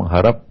semata-mata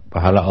mengharap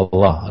pahala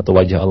Allah atau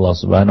wajah Allah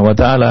Subhanahu wa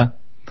taala.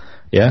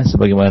 Ya,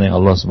 sebagaimana yang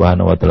Allah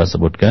Subhanahu wa taala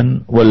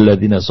sebutkan,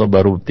 walladzina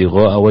sabaru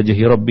ibtigha'a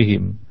wajhi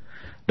rabbihim.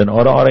 Dan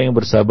orang-orang yang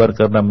bersabar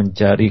karena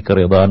mencari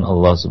keridhaan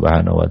Allah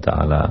Subhanahu wa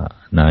taala.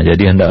 Nah,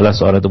 jadi hendaklah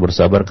seorang itu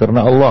bersabar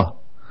karena Allah.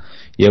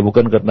 Ya,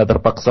 bukan karena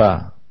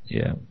terpaksa.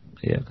 Ya,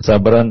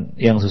 kesabaran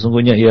yang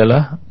sesungguhnya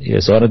ialah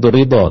seorang itu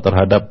ridha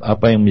terhadap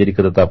apa yang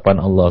menjadi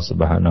ketetapan Allah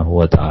Subhanahu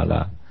wa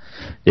taala.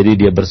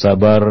 Jadi dia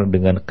bersabar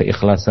dengan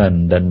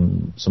keikhlasan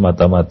dan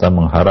semata-mata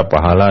mengharap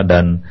pahala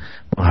dan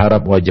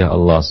mengharap wajah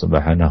Allah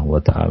Subhanahu wa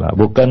taala,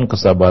 bukan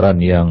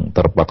kesabaran yang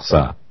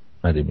terpaksa.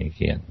 Nah,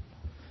 demikian.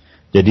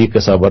 Jadi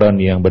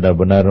kesabaran yang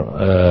benar-benar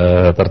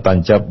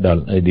tertancap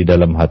di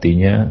dalam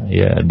hatinya,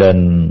 ya, dan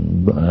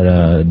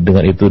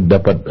dengan itu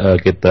dapat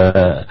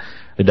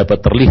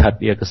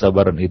terlihat ya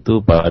kesabaran itu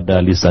pada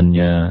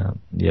lisannya,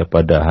 ya,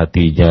 pada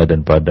hatinya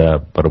dan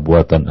pada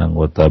perbuatan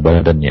anggota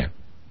badannya.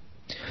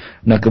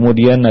 Nah,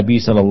 kemudian Nabi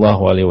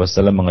SAW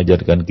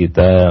mengajarkan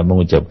kita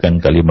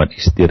mengucapkan kalimat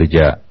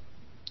istirja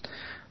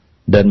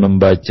dan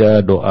membaca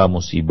doa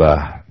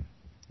musibah.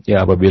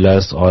 Ya,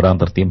 apabila seorang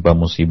tertimpa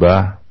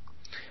musibah,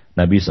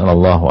 Nabi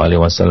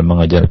SAW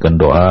mengajarkan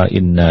doa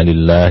inna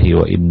lillahi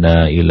wa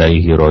inna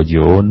ilaihi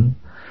raji'un.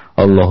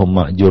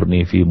 Allahumma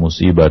ajurni fi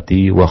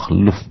musibati wa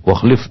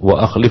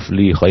akhlif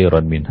li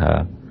khairan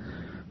minha.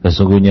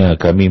 Sesungguhnya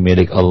kami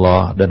milik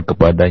Allah dan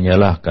kepadanya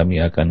lah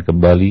kami akan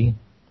kembali.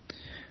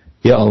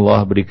 Ya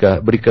Allah,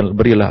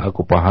 berilah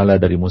aku pahala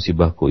dari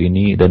musibahku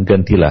ini dan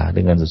gantilah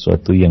dengan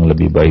sesuatu yang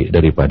lebih baik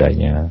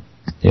daripadanya.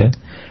 Ya.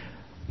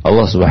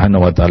 Allah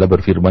Subhanahu wa taala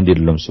berfirman di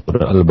dalam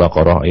surah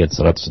Al-Baqarah ayat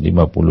 155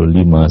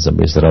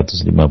 sampai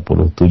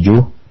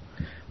 157,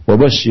 "Wa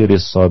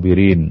basyiris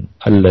sabirin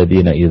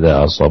alladzina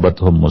idza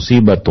asabathum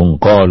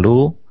musibatun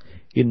qalu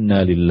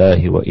inna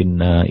lillahi wa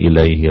inna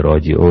ilaihi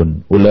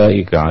raji'un.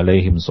 Ulaika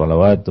 'alaihim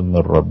shalawatun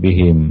min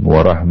rabbihim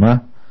wa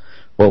rahmah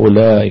wa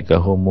ulaika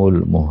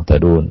humul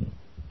muhtadun."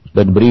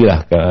 Dan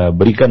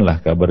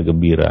berikanlah kabar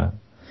gembira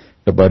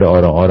kepada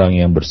orang-orang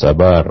yang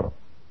bersabar,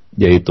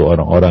 yaitu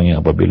orang-orang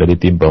yang apabila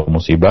ditimpa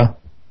musibah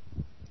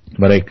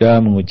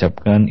mereka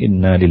mengucapkan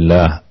inna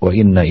lillah wa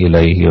inna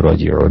ilaihi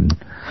raji'un.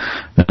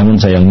 Namun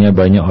sayangnya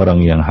banyak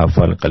orang yang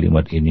hafal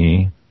kalimat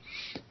ini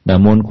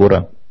namun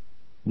kurang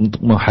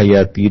untuk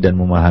menghayati dan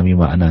memahami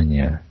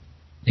maknanya.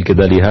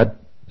 Kita lihat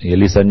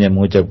lisannya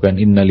mengucapkan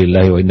inna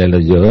lillahi wa inna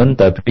ilaihi raji'un,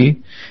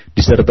 tapi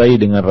disertai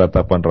dengan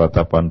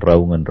ratapan-ratapan,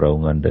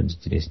 raungan-raungan dan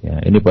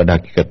sejenisnya. Ini pada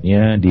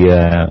hakikatnya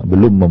dia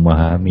belum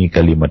memahami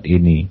kalimat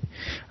ini,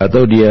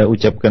 atau dia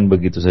ucapkan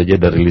begitu saja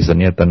dari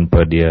lisannya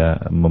tanpa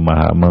dia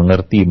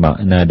mengerti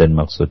makna dan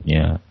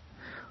maksudnya.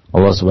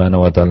 Allah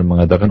Subhanahu wa taala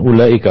mengatakan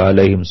ulaika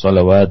alaihim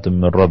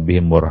shalawatun min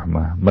rabbihim wa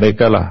rahmah.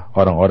 Mereka lah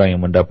orang-orang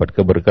yang mendapat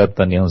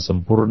keberkatan yang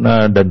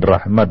sempurna dan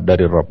rahmat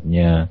dari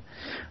Rabb-nya,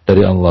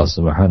 dari Allah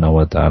Subhanahu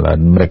wa taala.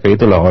 Mereka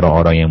itulah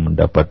orang-orang yang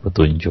mendapat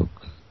petunjuk.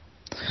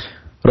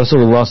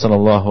 Rasulullah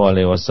sallallahu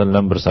alaihi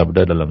wasallam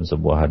bersabda dalam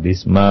sebuah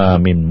hadis, "Ma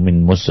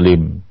min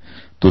muslim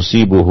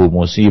tusibuhu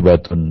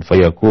musibatun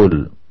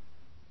fayaqulu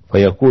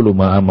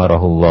ma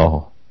amarahu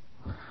Allah."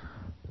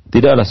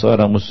 Tidaklah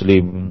seorang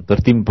muslim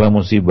tertimpa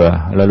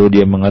musibah lalu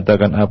dia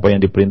mengatakan apa yang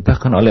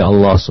diperintahkan oleh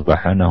Allah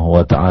Subhanahu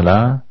wa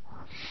taala,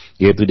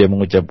 yaitu dia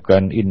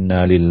mengucapkan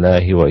inna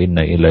lillahi wa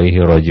inna ilaihi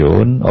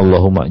raji'un,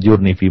 Allahumma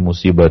ajurni fi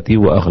musibati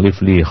wa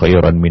akhlif li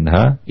khairan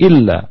minha,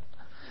 illa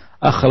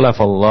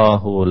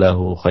akhlafallahu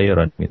lahu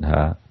khairan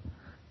minha.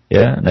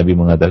 Ya, Nabi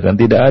mengatakan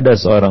tidak ada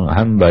seorang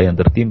hamba yang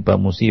tertimpa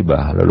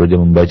musibah lalu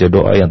dia membaca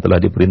doa yang telah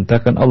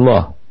diperintahkan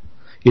Allah,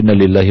 inna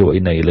lillahi wa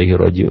inna ilaihi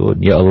raji'un,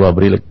 ya Allah,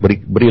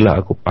 berilah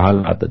aku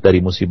pahala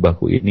dari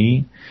musibahku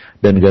ini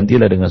dan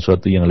gantilah dengan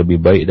sesuatu yang lebih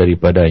baik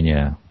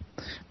daripadanya.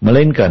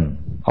 Melainkan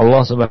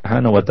Allah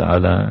Subhanahu wa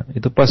taala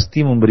itu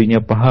pasti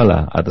memberinya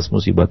pahala atas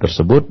musibah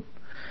tersebut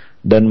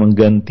dan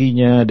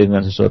menggantinya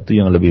dengan sesuatu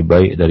yang lebih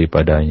baik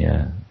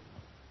daripadanya.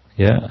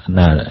 Ya,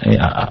 nah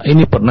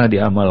ini pernah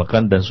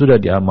diamalkan dan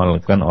sudah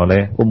diamalkan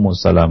oleh Ummu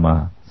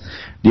Salamah.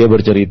 Dia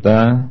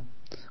bercerita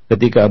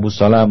ketika Abu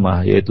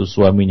Salamah yaitu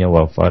suaminya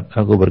wafat,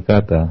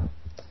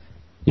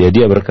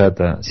 dia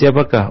berkata,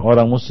 siapakah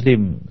orang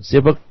muslim,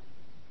 siapakah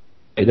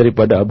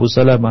daripada Abu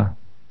Salamah?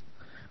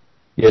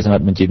 Dia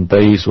sangat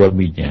mencintai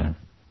suaminya.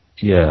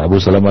 Ya, Abu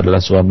Salamah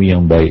adalah suami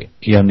yang baik,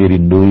 yang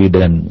dirindui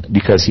dan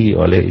dikasihi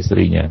oleh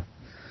istrinya.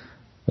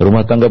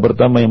 Rumah tangga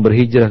pertama yang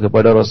berhijrah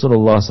kepada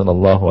Rasulullah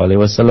sallallahu alaihi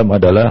wasallam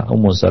adalah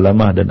Ummu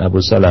Salamah dan Abu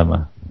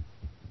Salamah.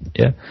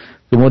 Ya.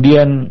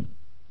 Kemudian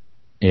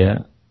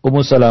ya,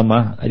 Ummu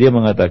Salamah dia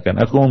mengatakan,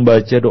 aku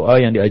membaca doa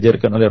yang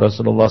diajarkan oleh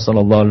Rasulullah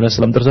sallallahu alaihi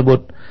wasallam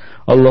tersebut.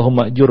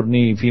 Allahumma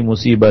ajurni fi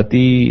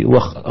musibati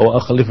wa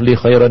akhlif li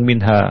khairan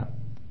minha.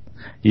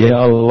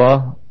 Ya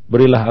Allah,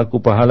 berilah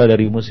aku pahala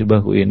dari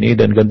musibahku ini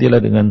dan gantilah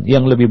dengan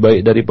yang lebih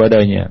baik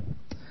daripadanya.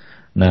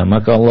 Nah,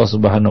 maka Allah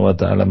Subhanahu wa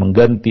taala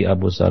mengganti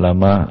Abu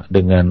Salamah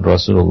dengan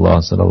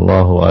Rasulullah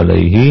sallallahu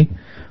alaihi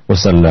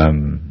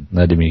wasallam.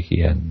 Nah,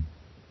 demikian.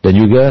 Dan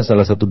juga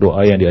salah satu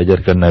doa yang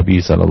diajarkan Nabi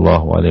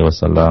sallallahu alaihi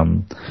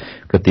wasallam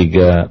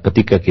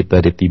ketika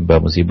kita ditimpa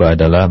musibah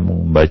adalah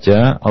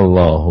membaca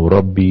Allahu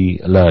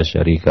Rabbi la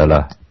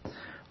syarikalah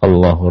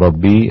Allahu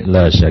Rabbi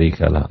la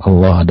syarikalah.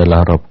 Allah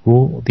adalah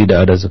Rabbku,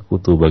 tidak ada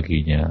sekutu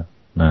baginya.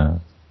 Nah,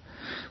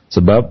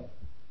 sebab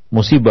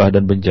musibah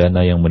dan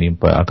bencana yang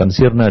menimpa akan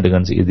sirna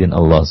dengan seizin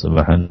Allah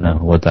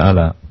Subhanahu wa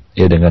taala.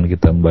 Ya, dengan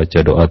kita membaca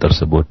doa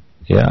tersebut.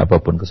 Ya,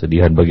 apapun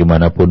kesedihan,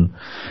 bagaimanapun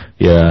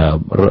ya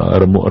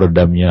remuk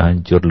redamnya,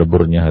 hancur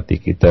leburnya hati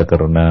kita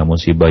karena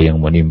musibah yang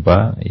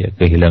menimpa, ya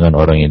kehilangan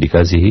orang yang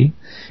dikasihi,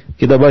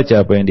 kita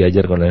baca apa yang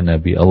diajarkan oleh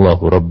Nabi,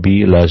 Allahu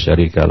Rabbi la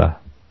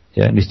syarikalah.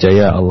 Ya,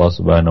 niscaya Allah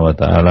Subhanahu wa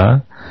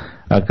taala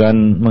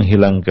akan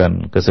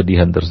menghilangkan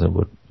kesedihan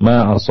tersebut.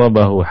 Man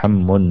asabahu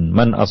hammun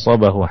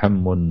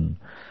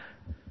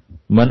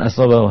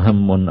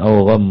aw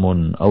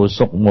ghammun aw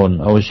suqmun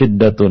aw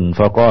shiddatun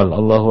faqala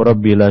Allahu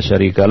Rabbi la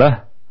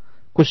syarikalah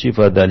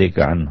kushifa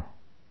dzalika anhu.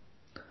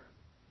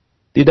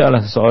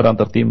 Tidaklah seseorang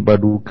tertimpa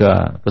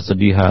duka,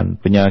 kesedihan,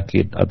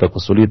 penyakit atau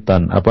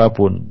kesulitan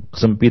apapun,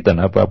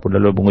 kesempitan apapun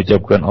lalu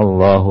mengucapkan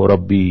Allahu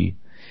Rabbi,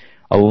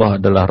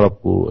 Allah adalah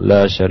Rabbku,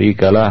 la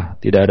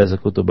syarikalah, tidak ada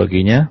sekutu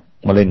baginya,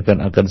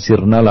 melainkan akan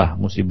sirnalah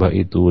musibah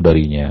itu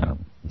darinya.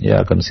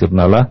 Ya, akan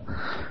sirnalah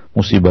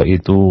musibah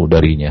itu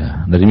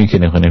darinya. Nah,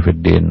 demikian ya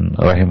khonifuddin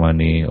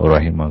rahimani wa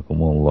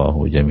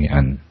rahimakumullahu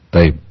jami'an.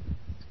 Baik.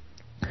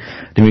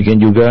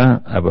 Demikian juga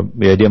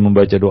ya, dia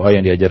membaca doa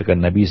yang diajarkan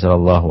Nabi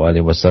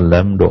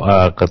SAW,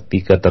 doa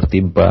ketika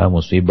tertimpa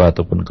musibah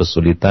ataupun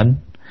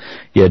kesulitan,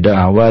 ya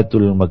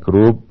da'awatul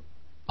makrub,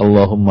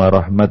 Allahumma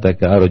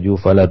rahmataka arju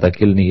fala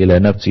takilni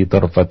ila nafsi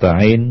tarfata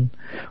ain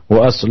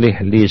wa aslih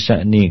li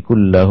sya'ni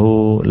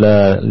kullahu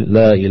la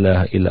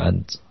ilaha illa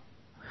ant.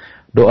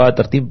 Doa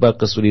tertimpa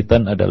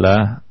kesulitan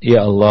adalah,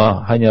 ya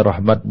Allah, hanya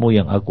rahmatmu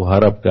yang aku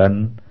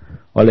harapkan.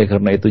 Oleh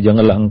karena itu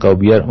janganlah engkau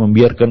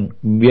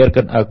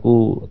membiarkan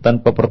aku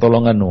tanpa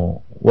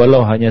pertolonganmu,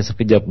 walau hanya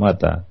sekejap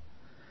mata.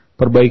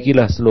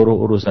 Perbaikilah seluruh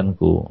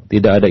urusanku.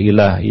 Tidak ada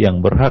ilah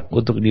yang berhak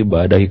untuk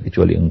diibadahi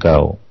kecuali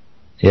engkau.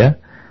 Ya.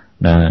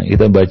 Nah,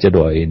 kita baca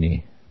doa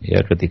ini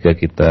ya ketika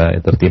kita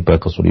tertimpa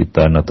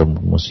kesulitan atau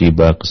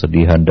musibah,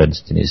 kesedihan dan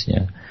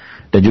sejenisnya.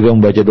 Dan juga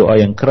membaca doa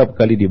yang kerap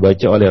kali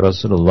dibaca oleh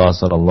Rasulullah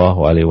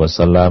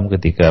SAW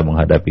ketika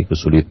menghadapi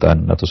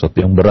kesulitan atau sesuatu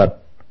yang berat,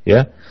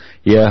 ya.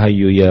 Ya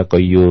Hayyu ya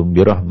Qayyum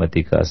bi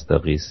rahmatika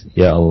astaghis.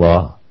 Ya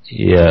Allah,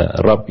 ya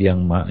Rabb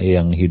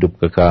yang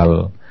hidup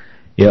kekal.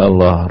 Ya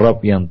Allah,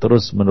 Rabb yang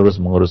terus-menerus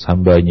mengurus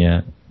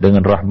hambanya,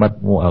 dengan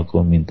rahmat-Mu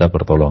aku minta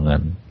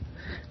pertolongan.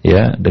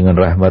 Ya, dengan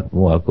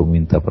rahmat-Mu aku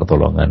minta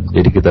pertolongan.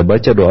 Jadi kita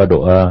baca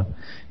doa-doa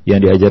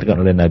yang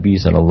diajarkan oleh Nabi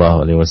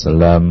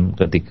SAW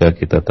ketika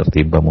kita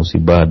tertimpa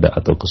musibah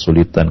atau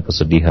kesulitan,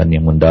 kesedihan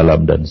yang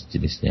mendalam dan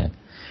sejenisnya.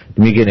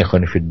 Demikian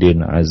ikhwan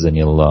fiddin,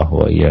 azanillah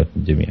wa iyyakum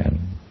jami'an.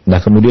 Nah,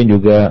 kemudian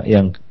juga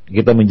yang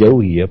kita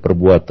menjauhi ya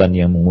perbuatan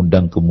yang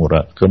mengundang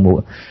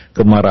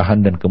kemarahan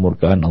dan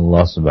kemurkaan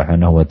Allah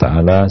Subhanahu wa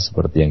taala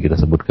seperti yang kita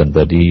sebutkan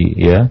tadi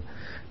ya.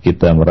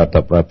 Kita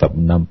meratap-ratap,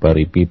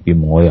 menampari pipi,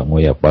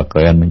 mengoyak-ngoyak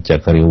pakaian,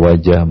 mencakari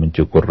wajah,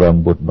 mencukur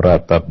rambut,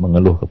 meratap,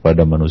 mengeluh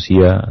kepada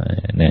manusia.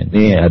 Nah,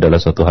 ini adalah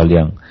suatu hal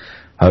yang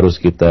harus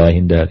kita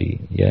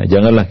hindari. Ya,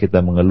 janganlah kita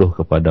mengeluh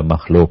kepada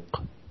makhluk.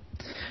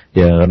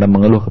 Ya, karena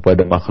mengeluh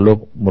kepada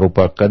makhluk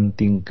merupakan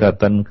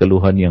tingkatan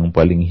keluhan yang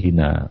paling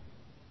hina.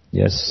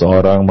 Ya,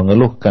 seseorang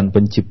mengeluhkan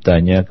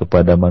penciptanya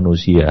kepada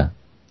manusia.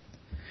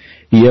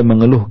 Ia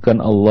mengeluhkan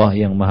Allah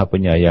yang Maha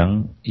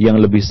Penyayang, yang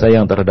lebih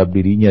sayang terhadap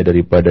dirinya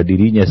daripada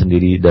dirinya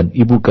sendiri dan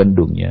ibu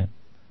kandungnya.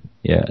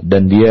 Ya,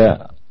 dan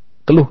dia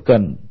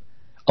keluhkan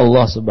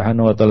Allah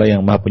Subhanahu wa taala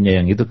yang Maha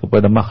Penyayang itu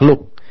kepada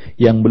makhluk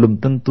yang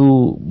belum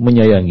tentu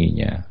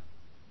menyayanginya.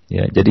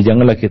 Ya, jadi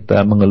janganlah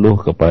kita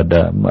mengeluh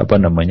kepada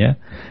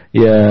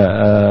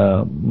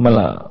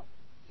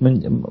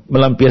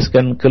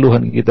melampiaskan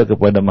keluhan kita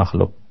kepada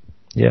makhluk.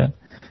 Ya.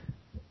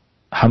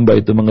 Hamba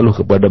itu mengeluh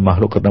kepada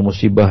makhluk karena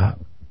musibah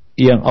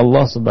yang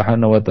Allah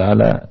Subhanahu wa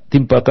taala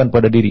timpakan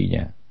pada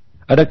dirinya.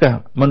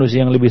 Adakah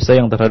manusia yang lebih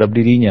sayang terhadap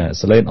dirinya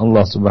selain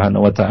Allah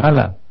Subhanahu wa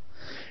taala?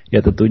 Ya,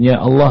 tentunya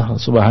Allah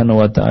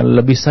Subhanahu wa taala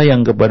lebih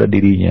sayang kepada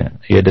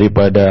dirinya ya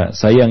daripada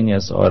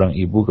sayangnya seorang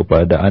ibu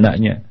kepada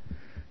anaknya.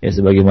 Ya,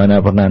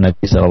 sebagaimana pernah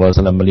Nabi SAW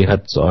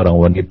melihat seorang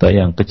wanita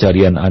yang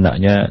kecarian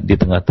anaknya di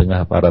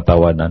tengah-tengah para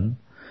tawanan.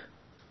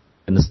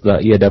 Dan setelah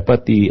ia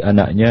dapati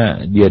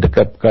anaknya, dia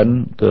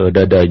dekapkan ke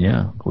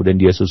dadanya, kemudian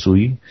dia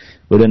susui.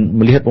 Kemudian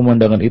melihat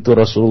pemandangan itu,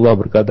 Rasulullah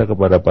berkata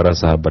kepada para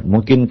sahabat,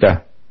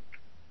 mungkinkah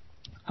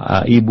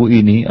ibu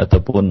ini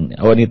ataupun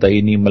wanita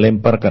ini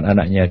melemparkan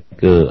anaknya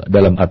ke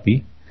dalam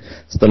api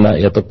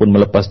ataupun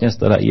melepasnya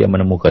setelah ia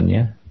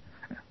menemukannya?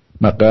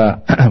 Maka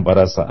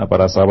para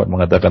sahabat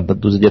mengatakan,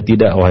 tentu saja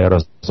tidak, wahai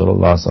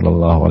Rasulullah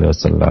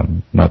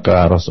SAW.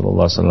 Maka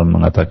Rasulullah SAW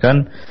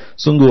mengatakan,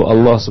 sungguh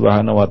Allah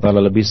Subhanahu wa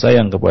taala lebih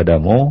sayang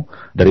kepadamu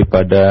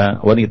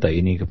daripada wanita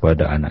ini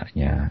kepada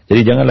anaknya.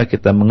 Jadi janganlah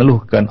kita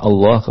mengeluhkan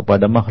Allah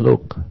kepada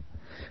makhluk.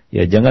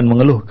 Ya, jangan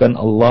mengeluhkan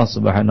Allah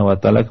Subhanahu wa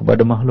taala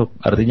kepada makhluk.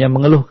 Artinya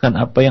mengeluhkan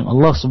apa yang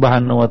Allah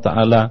Subhanahu wa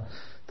taala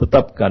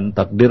tetapkan,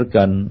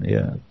 takdirkan,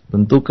 ya,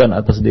 tentukan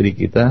atas diri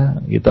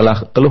kita,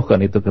 keluhkan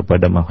itu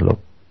kepada makhluk.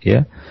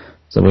 Ya,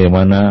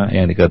 Sebagaimana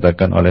yang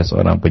dikatakan oleh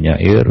seorang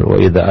penyair, wa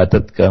idza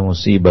atatka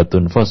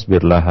musibatun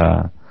fasbir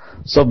laha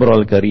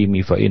sabral karimi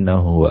fa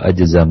innahu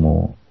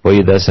ajzamu wa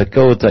idza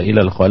sakauta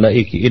ilal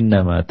khalaiki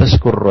innama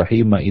tashkur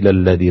rahima ilal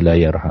ladzi la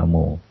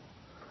yarhamu.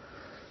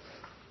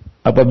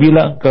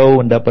 Apabila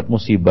engkau mendapat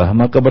musibah,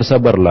 maka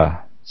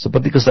bersabarlah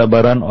seperti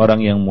kesabaran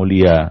orang yang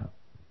mulia.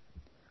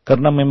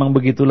 Karena memang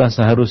begitulah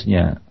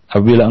seharusnya.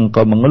 Apabila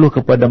engkau mengeluh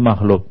kepada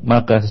makhluk,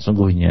 maka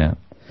sesungguhnya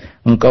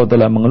engkau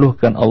telah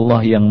mengeluhkan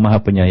Allah yang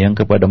Maha Penyayang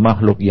kepada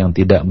makhluk yang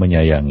tidak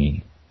menyayangi.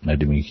 Nah,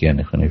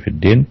 demikian ikhwan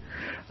fillah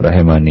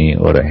rahimani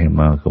wa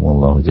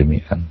rahimakumullah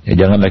jami'an. Ya,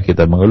 janganlah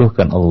kita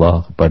mengeluhkan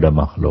Allah kepada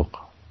makhluk.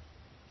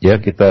 Ya,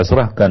 kita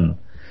serahkan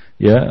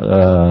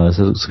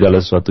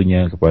segala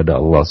sesuatunya kepada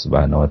Allah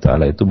Subhanahu wa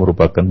taala. Itu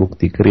merupakan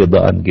bukti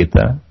keridhaan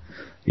kita,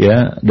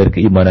 ya, dari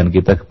keimanan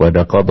kita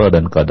kepada qada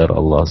dan qadar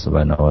Allah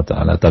Subhanahu wa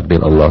taala,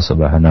 takdir Allah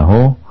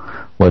Subhanahu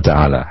wa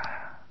taala.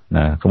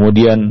 Nah,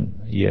 kemudian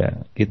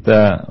ya,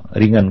 kita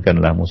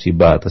ringankanlah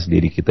musibah atas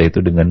diri kita itu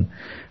dengan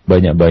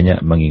banyak-banyak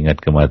mengingat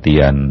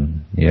kematian.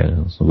 Ya,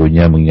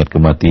 sesungguhnya mengingat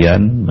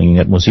kematian,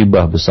 mengingat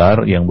musibah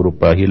besar yang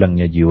berupa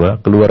hilangnya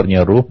jiwa,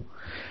 keluarnya ruh,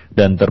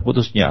 dan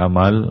terputusnya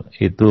amal,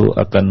 itu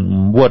akan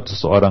membuat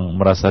seseorang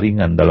merasa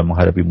ringan dalam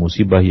menghadapi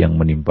musibah yang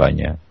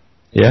menimpanya.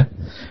 Ya,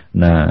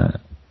 nah,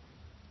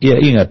 ya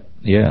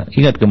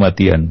ingat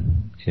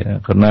kematian.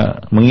 Ya,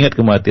 karena mengingat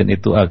kematian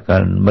itu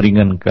akan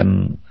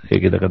meringankan, ya,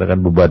 kita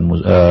katakan beban,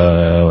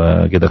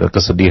 kita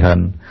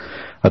kesedihan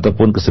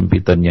ataupun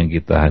kesempitan yang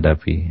kita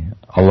hadapi.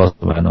 Allah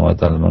Subhanahu wa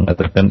taala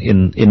mengatakan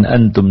in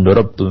antum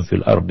darabtum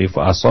fil ardi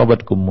fa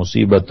asabatkum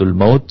musibatul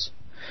maut,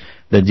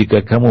 dan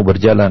jika kamu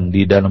berjalan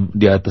di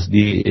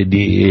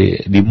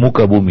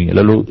muka bumi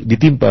lalu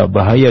ditimpa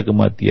bahaya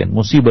kematian,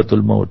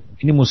 musibatul maut,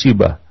 ini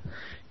musibah.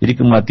 Jadi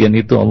kematian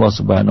itu Allah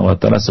Subhanahu wa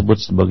taala sebut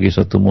sebagai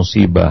suatu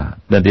musibah,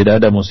 dan tidak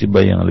ada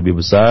musibah yang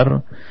lebih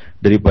besar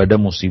daripada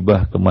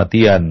musibah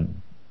kematian.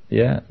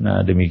 Ya,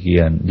 nah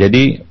demikian.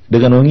 Jadi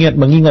dengan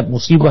mengingat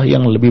musibah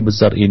yang lebih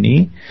besar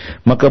ini,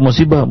 maka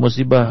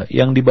musibah-musibah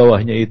yang di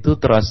bawahnya itu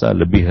terasa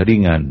lebih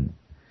ringan.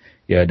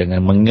 Ya,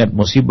 dengan mengingat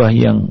musibah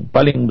yang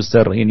paling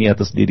besar ini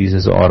atas diri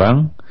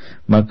seseorang,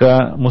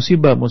 maka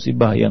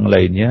musibah-musibah yang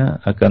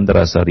lainnya akan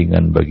terasa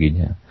ringan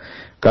baginya.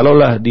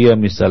 Kalaulah dia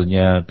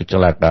misalnya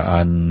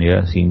kecelakaan,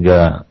 ya,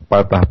 sehingga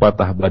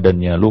patah-patah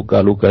badannya,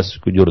 luka-luka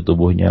sekujur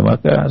tubuhnya,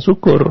 maka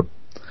syukur,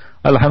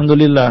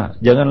 alhamdulillah.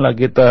 Janganlah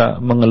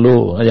kita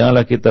mengeluh,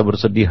 janganlah kita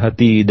bersedih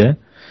hati,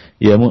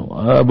 ya,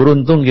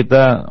 beruntung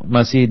kita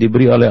masih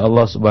diberi oleh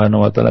Allah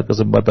Subhanahu wa taala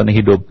kesempatan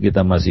hidup,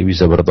 kita masih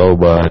bisa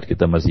bertaubat,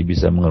 kita masih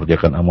bisa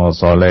mengerjakan amal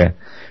soleh,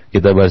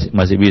 kita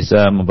masih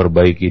bisa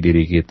memperbaiki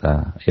diri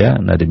kita, ya.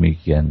 Nah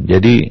demikian.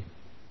 Jadi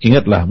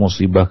ingatlah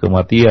musibah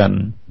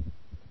kematian.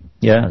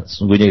 Ya,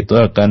 sesungguhnya itu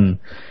akan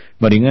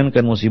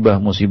meringankan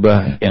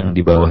musibah-musibah yang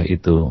di bawah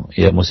itu.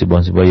 Ya,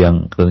 musibah-musibah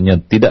yang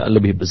ternyata tidak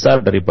lebih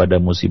besar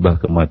daripada musibah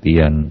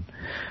kematian.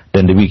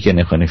 Dan demikian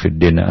ikhwan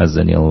fillah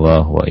azani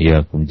Allah wa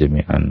iyyakum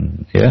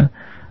jami'an. Ya,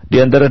 di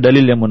antara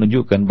dalil yang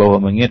menunjukkan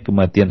bahwa mengingat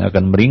kematian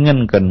akan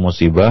meringankan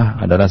musibah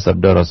adalah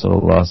sabda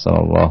Rasulullah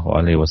sallallahu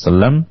alaihi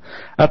wasallam,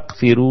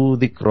 "Aqfiru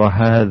dzikra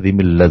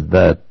hadzimil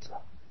ladzat."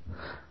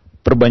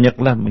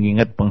 Perbanyaklah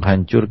mengingat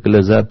penghancur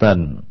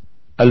kelezatan.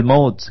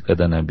 Al-maut,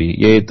 kata Nabi,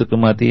 yaitu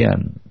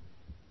kematian.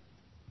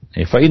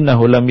 Fa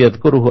innahu lam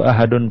yadhkurhu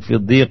ahadun fi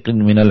dhiqin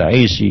minal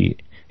 'aishi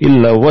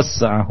illa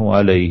wassa'ahu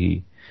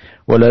 'alaihi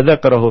wa la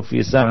dzakarahu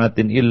fi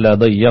sa'atin illa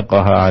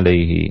dayyaqaha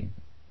 'alaihi.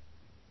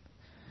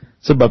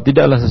 Sebab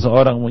tidaklah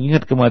seseorang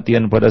mengingat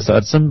kematian pada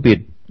saat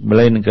sempit,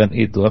 melainkan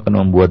itu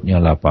akan membuatnya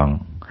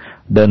lapang.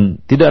 Dan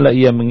tidaklah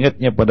ia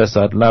mengingatnya pada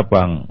saat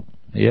lapang,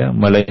 ya,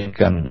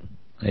 melainkan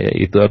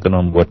itu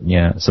akan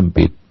membuatnya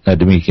sempit. Nah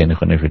demikian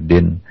ikhwan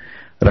fillah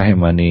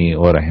rahimani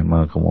wa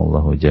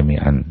rahimakumullahu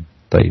jami'an.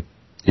 Taib.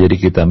 Jadi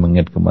kita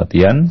mengingat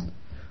kematian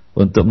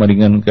untuk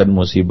meringankan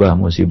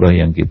musibah-musibah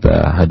yang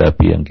kita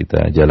hadapi, yang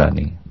kita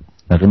jalani.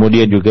 Nah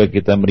kemudian juga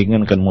kita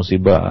meringankan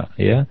musibah,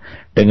 ya,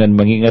 dengan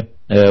mengingat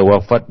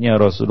wafatnya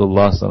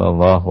Rasulullah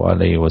sallallahu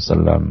alaihi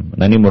wasallam.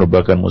 Nah ini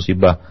merupakan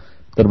musibah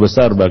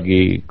terbesar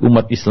bagi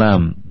umat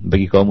Islam,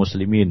 bagi kaum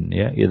muslimin,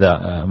 ya.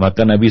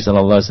 Maka Nabi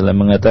sallallahu alaihi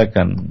wasallam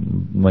mengatakan,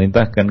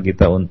 memerintahkan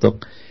kita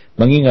untuk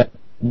mengingat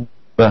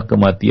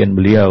kematian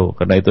beliau,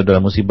 karena itu adalah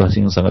musibah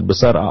yang sangat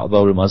besar,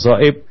 a'dhamul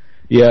masaib,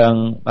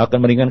 yang akan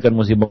meringankan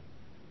musibah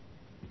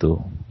itu.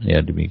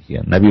 Ya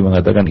demikian. Nabi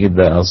mengatakan,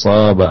 idza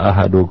asaba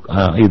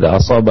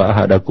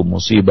ahadakum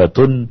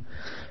musibatun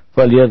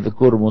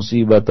falyadhkur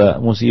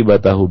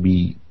musibatahu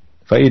bi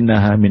fa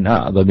innaha min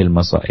a'dhamil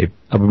masaib.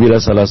 Apabila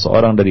salah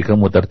seorang dari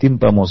kamu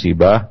tertimpa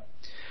musibah,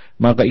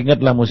 maka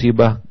ingatlah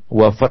musibah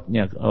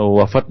wafatnya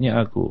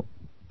aku,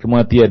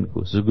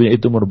 kematianku. Sesungguhnya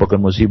itu merupakan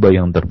musibah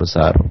yang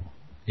terbesar.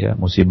 Ya,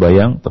 musibah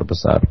yang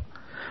terbesar.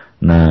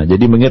 Nah,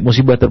 jadi mengingat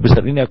musibah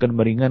terbesar ini akan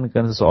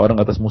meringankan seseorang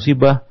atas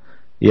musibah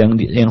yang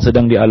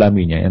sedang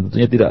dialaminya, yang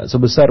tentunya tidak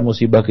sebesar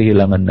musibah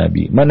kehilangan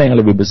Nabi. Mana yang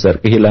lebih besar,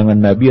 kehilangan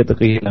Nabi atau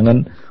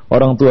kehilangan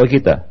orang tua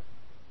kita?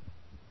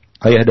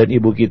 ayah dan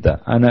ibu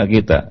kita, anak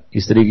kita,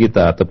 istri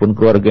kita, ataupun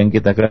keluarga yang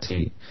kita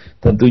kasih,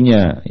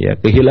 tentunya ya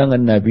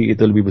kehilangan Nabi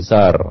itu lebih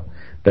besar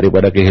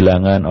daripada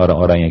kehilangan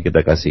orang-orang yang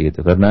kita kasih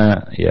itu.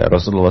 Karena ya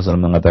Rasulullah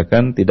SAW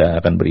mengatakan,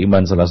 tidak akan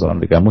beriman salah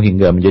seorang dari kamu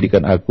hingga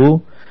menjadikan aku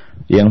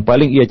yang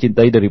paling ia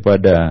cintai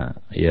daripada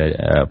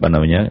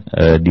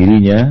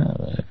dirinya,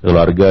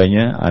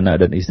 keluarganya,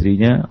 anak dan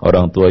istrinya,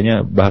 orang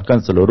tuanya,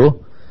 bahkan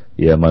seluruh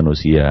ya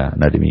manusia.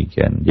 Nah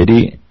demikian.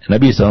 Jadi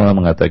Nabi SAW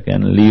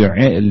mengatakan,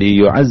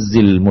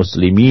 liyu'azzil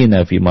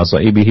muslimina fi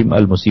masaibihim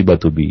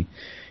al-musibatu bi.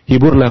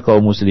 Hiburlah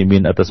kaum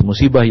muslimin atas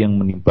musibah yang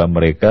menimpa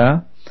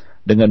mereka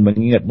dengan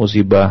mengingat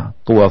musibah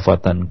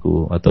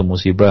kewafatanku atau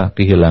musibah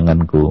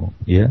kehilanganku,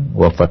 ya,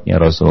 wafatnya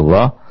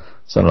Rasulullah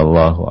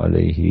sallallahu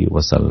alaihi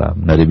wasallam.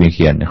 Nah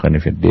demikian ikhwan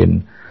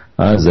fillah,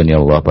 azani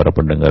Allah, para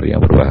pendengar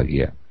yang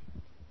berbahagia.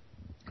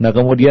 Nah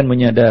kemudian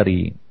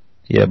menyadari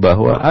ya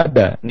bahwa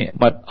ada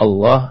nikmat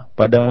Allah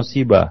pada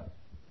musibah.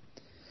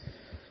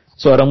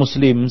 Seorang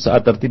muslim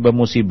saat tertimpa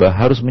musibah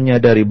harus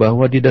menyadari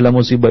bahwa di dalam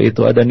musibah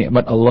itu ada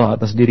nikmat Allah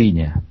atas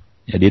dirinya.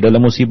 Ya, di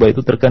dalam musibah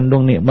itu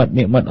terkandung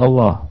nikmat-nikmat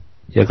Allah.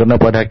 Ya, karena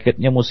pada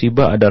hakikatnya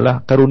musibah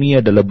adalah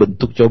karunia, adalah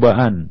bentuk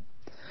cobaan.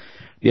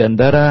 Di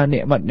antara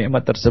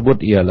nikmat-nikmat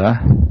tersebut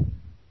ialah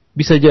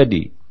bisa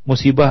jadi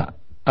musibah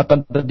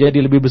akan terjadi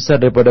lebih besar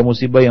daripada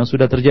musibah yang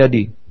sudah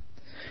terjadi.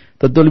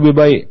 Tentu lebih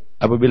baik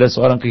apabila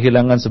seorang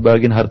kehilangan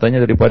sebagian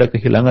hartanya daripada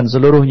kehilangan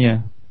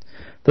seluruhnya.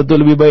 Tentu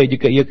lebih baik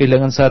jika ia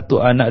kehilangan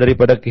satu anak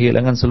daripada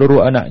kehilangan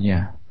seluruh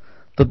anaknya.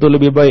 Tentu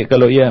lebih baik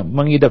kalau ia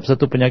mengidap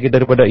satu penyakit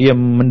daripada ia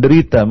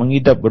menderita,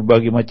 mengidap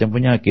berbagai macam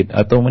penyakit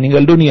atau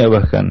meninggal dunia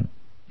bahkan.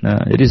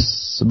 Nah, jadi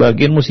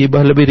sebagian musibah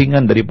lebih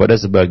ringan daripada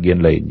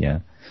sebagian lainnya.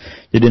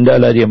 Jadi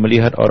hendaklah dia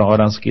melihat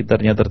orang-orang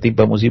sekitarnya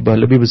tertimpa musibah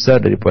lebih besar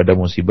daripada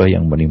musibah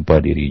yang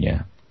menimpa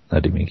dirinya. Nah,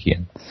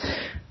 demikian.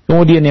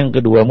 Kemudian yang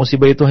kedua,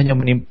 musibah itu hanya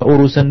menimpa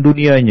urusan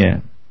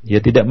dunianya,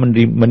 ya tidak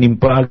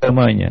menimpa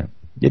agamanya.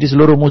 Jadi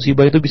seluruh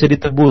musibah itu bisa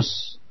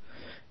ditebus.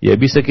 Ya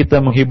bisa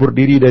kita menghibur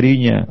diri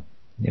darinya.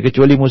 Ya,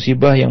 kecuali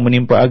musibah yang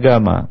menimpa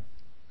agama.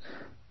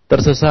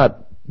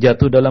 Tersesat,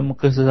 jatuh dalam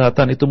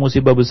kesesatan, itu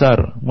musibah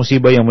besar.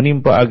 Musibah yang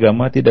menimpa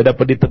agama tidak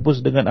dapat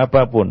ditebus dengan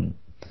apapun.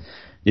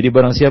 Jadi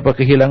barang siapa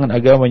kehilangan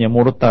agamanya,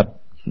 murtad,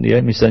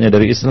 ya misalnya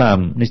dari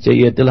Islam, niscaya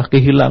ia telah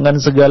kehilangan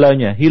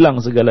segalanya,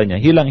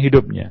 hilang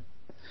hidupnya.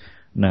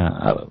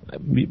 Nah,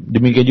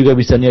 demikian juga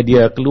misalnya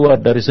dia keluar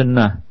dari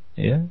sunnah,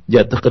 ya,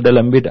 jatuh ke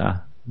dalam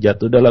bid'ah,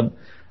 jatuh dalam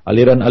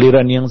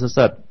aliran-aliran yang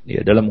sesat,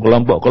 ya, dalam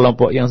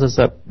kelompok-kelompok yang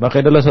sesat.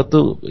 Maka adalah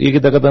satu, ya,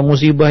 kita kata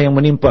musibah yang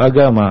menimpa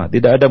agama.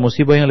 Tidak ada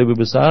musibah yang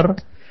lebih besar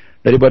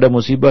daripada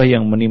musibah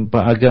yang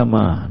menimpa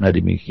agama. Nah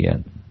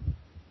demikian.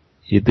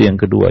 Itu yang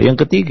kedua.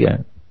 Yang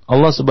ketiga,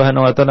 Allah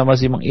Subhanahu wa taala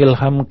masih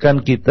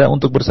mengilhamkan kita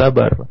untuk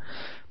bersabar,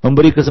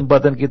 memberi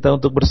kesempatan kita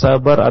untuk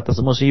bersabar atas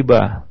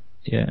musibah,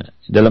 ya,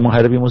 dalam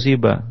menghadapi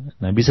musibah.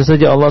 Nah, bisa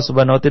saja Allah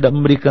Subhanahu wa taala tidak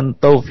memberikan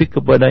taufik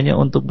kepadanya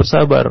untuk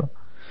bersabar.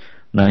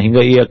 Nah,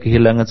 hingga ia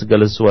kehilangan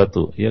segala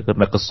sesuatu, ya,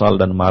 karena kesal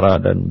dan marah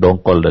dan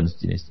dongkol dan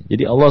sejenisnya.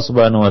 Jadi Allah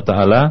Subhanahu wa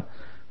taala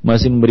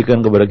masih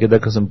memberikan kepada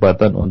kita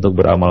kesempatan untuk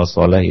beramal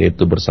soleh,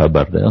 yaitu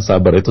bersabar. Dan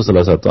sabar itu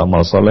salah satu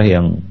amal soleh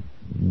yang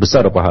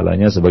besar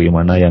pahalanya,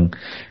 sebagaimana yang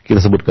kita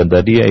sebutkan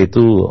tadi,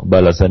 yaitu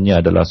balasannya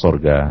adalah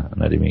sorga.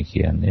 Nah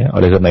demikian, ya.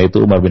 Oleh karena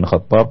itu Umar bin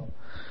Khattab,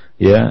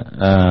 ya,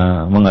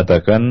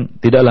 mengatakan,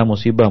 tidaklah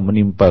musibah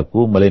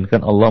menimpaku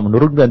melainkan Allah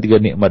menurunkan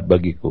 3 nikmat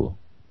bagiku.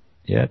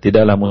 Ya,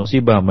 tidaklah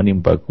musibah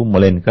menimpaku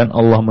melainkan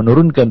Allah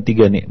menurunkan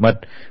 3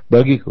 nikmat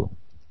bagiku.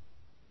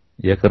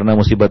 Ya, karena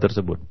musibah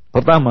tersebut.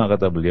 Pertama,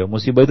 kata beliau,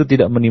 musibah itu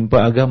tidak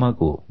menimpa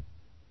agamaku.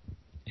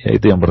 Ya,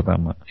 itu yang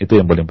pertama. Itu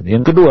yang paling penting.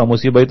 Yang kedua,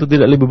 musibah itu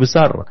tidak lebih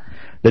besar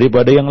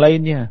daripada yang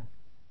lainnya.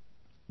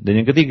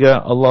 Dan yang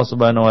ketiga, Allah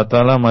Subhanahu wa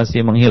taala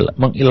masih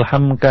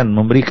mengilhamkan,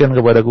 memberikan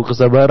kepadaku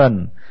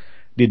kesabaran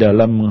di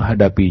dalam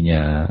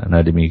menghadapinya.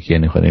 Nah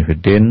demikian ikhwan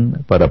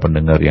fillah, para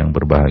pendengar yang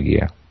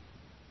berbahagia.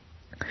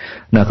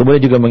 Nah,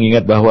 kemudian juga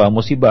mengingat bahwa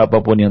musibah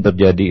apapun yang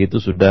terjadi itu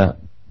sudah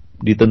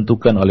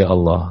ditentukan oleh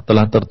Allah,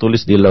 telah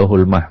tertulis di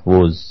Lauhul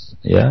Mahfuz,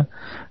 ya.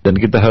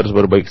 Dan kita harus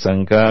berbaik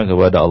sangka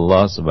kepada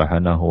Allah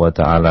Subhanahu wa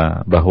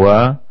taala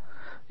bahwa,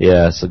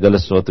 ya, segala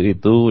sesuatu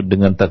itu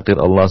dengan takdir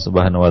Allah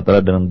Subhanahu wa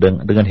taala,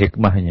 dengan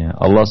hikmahnya.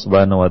 Allah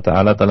Subhanahu wa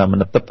taala telah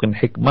menetapkan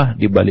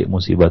hikmah di balik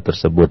musibah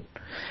tersebut.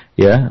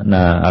 Ya,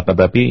 nah akan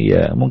tapi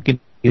ya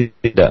mungkin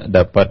tidak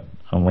dapat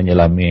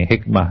menyelami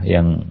hikmah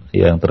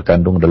yang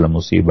terkandung dalam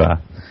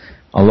musibah.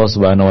 Allah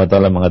Subhanahu wa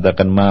taala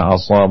mengatakan, ma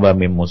asaba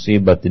min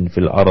musibatin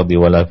fil ardi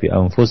wala fi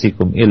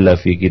anfusikum illa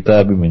fi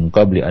kitabim min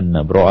qabli an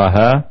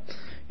nabra'aha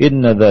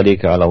inna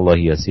dzalika 'ala Allah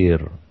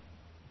yasir.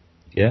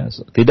 Ya,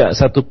 tidak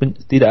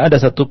ada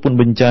satupun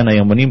bencana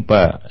yang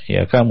menimpa,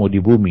 ya, kamu di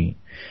bumi,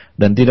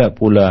 dan tidak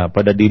pula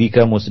pada diri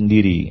kamu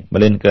sendiri,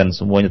 melainkan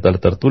semuanya telah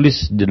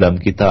tertulis di dalam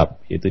kitab,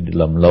 yaitu di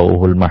dalam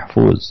Lauhul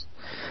Mahfuz,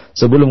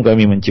 sebelum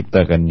kami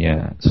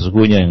menciptakannya.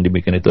 Sesungguhnya yang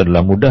demikian itu adalah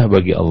mudah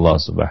bagi Allah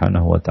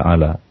Subhanahu wa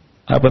taala.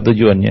 Apa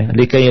tujuannya?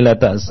 Likai la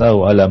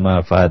ta'sau 'ala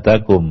ma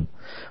fatakum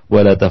wa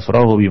la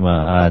tafrahu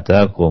bima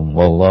atakum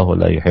wallahu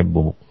la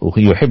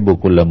yuhibbu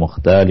kulla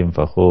mukhtalin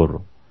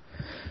fakhur.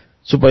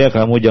 supaya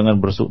kamu jangan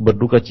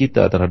berduka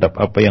cita terhadap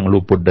apa yang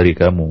luput dari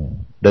kamu,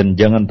 dan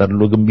jangan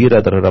terlalu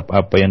gembira terhadap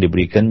apa yang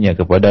diberikannya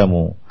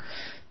kepadamu.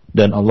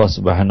 Dan Allah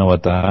Subhanahu wa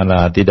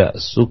taala tidak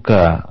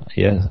suka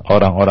ya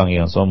orang-orang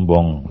yang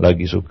sombong,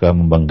 lagi suka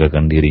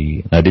membanggakan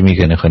diri. Nah,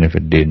 demikian ikhwan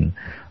fillah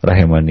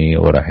rahimani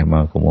wa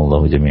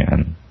rahimakumullah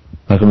jami'an.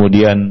 Nah,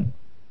 kemudian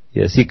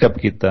ya sikap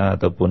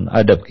kita ataupun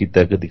adab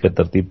kita ketika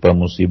tertimpa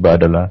musibah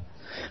adalah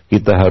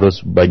kita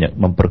harus banyak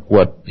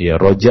memperkuat ya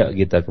roja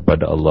kita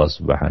kepada Allah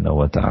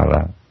Subhanahu wa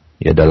taala.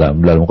 Ya dalam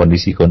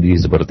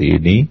kondisi-kondisi seperti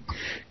ini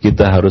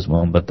kita harus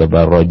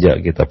mempertebal roja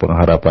kita,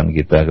 pengharapan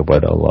kita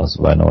kepada Allah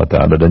Subhanahu wa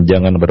taala, dan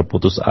jangan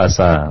berputus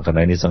asa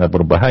karena ini sangat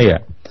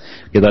berbahaya.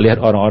 Kita lihat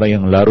orang-orang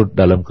yang larut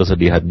dalam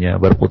kesedihannya,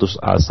 berputus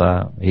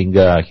asa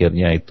hingga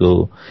akhirnya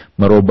itu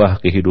merubah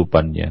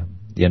kehidupannya.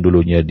 Yang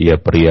dulunya dia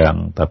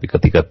periang, tapi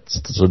ketika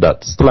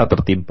setelah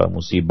tertimpa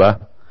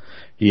musibah,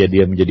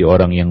 dia menjadi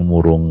orang yang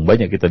murung.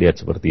 Banyak kita lihat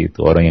seperti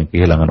itu. Orang yang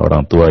kehilangan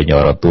orang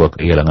tuanya, orang tua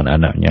kehilangan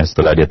anaknya.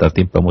 Setelah dia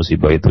tertimpa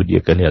musibah itu, dia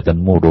kelihatan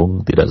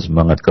murung, tidak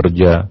semangat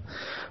kerja.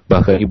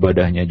 Bahkan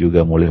ibadahnya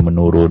juga mulai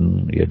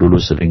menurun. Ya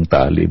dulu sering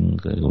taklim,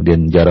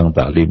 kemudian jarang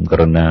taklim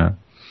karena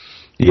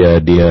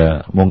ya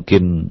dia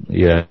mungkin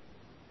ya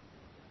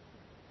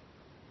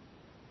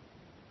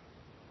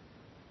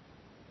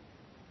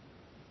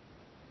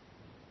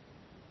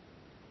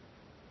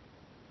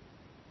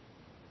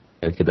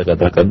kita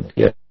katakan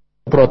ya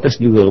protes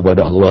juga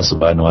kepada Allah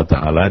Subhanahu wa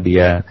taala,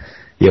 dia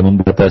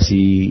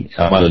membatasi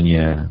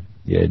amalnya,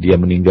 ya dia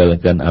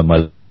meninggalkan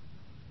amal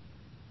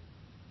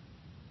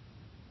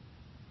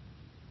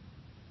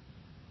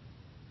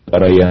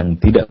perkara yang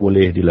tidak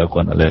boleh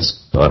dilakukan oleh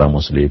seorang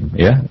muslim,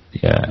 ya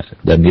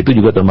dan itu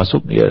juga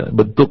termasuk ya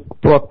bentuk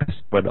protes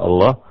kepada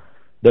Allah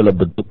dalam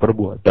bentuk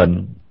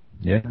perbuatan,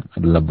 ya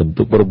adalah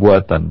bentuk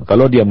perbuatan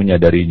kalau dia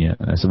menyadarinya.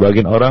 Nah,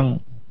 sebagian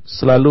orang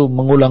selalu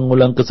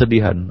mengulang-ulang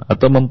kesedihan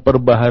atau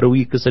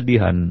memperbaharui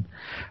kesedihan.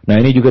 Nah,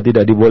 ini juga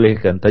tidak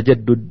dibolehkan.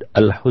 Tajaddud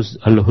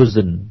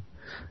al-huzn.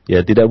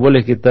 Ya, tidak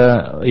boleh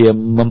kita ya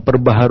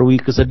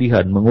memperbaharui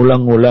kesedihan,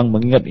 mengulang-ulang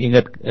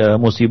mengingat-ingat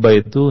musibah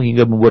itu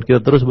hingga membuat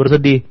kita terus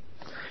bersedih.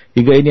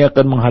 Hingga ini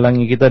akan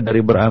menghalangi kita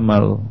dari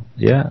beramal,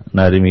 ya.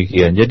 Nah,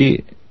 demikian.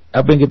 Jadi,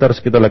 apa yang kita harus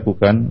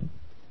lakukan?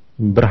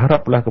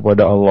 Berharaplah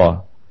kepada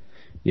Allah.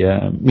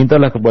 Ya,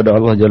 mintalah kepada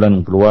Allah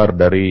jalan keluar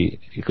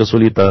dari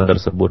kesulitan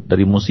tersebut,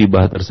 dari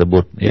musibah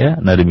tersebut, ya.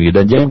 Nah, demikian.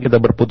 Dan jangan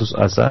kita berputus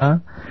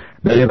asa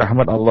dari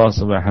rahmat Allah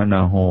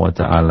Subhanahu wa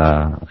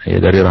taala. Ya,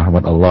 dari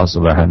rahmat Allah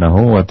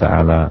Subhanahu wa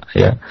taala,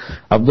 ya.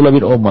 Abdullah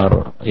bin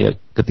Umar, ya,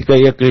 ketika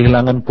ia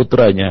kehilangan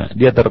putranya,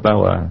 dia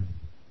tertawa.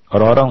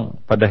 Orang-orang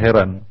pada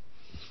heran.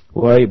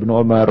 Wahai Ibnu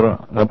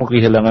Umar, kamu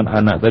kehilangan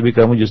anak tapi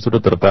kamu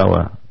justru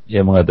tertawa.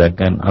 Ia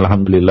mengatakan,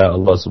 alhamdulillah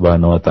Allah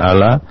Subhanahu wa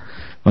taala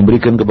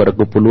memberikan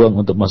kepadaku peluang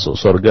untuk masuk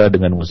surga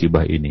dengan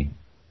musibah ini.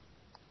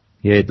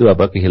 Yaitu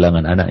apa?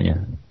 Kehilangan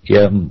anaknya.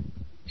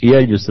 Ia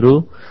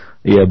justru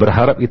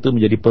berharap itu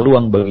menjadi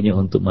peluang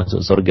baginya untuk masuk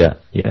surga,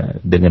 ya,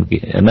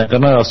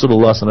 karena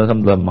Rasulullah SAW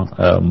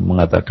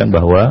mengatakan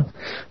bahwa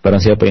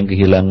barang siapa yang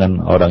kehilangan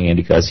orang yang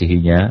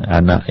dikasihinya,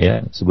 anak,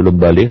 ya, sebelum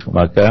balik,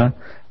 maka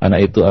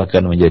anak itu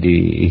akan menjadi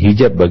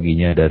hijab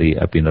baginya dari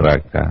api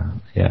neraka,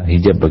 ya,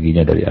 hijab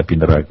baginya dari api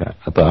neraka,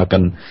 atau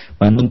akan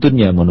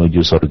menuntunnya menuju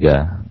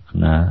surga.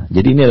 Nah,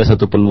 jadi ini adalah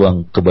satu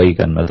peluang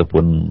kebaikan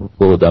ataupun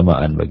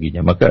keutamaan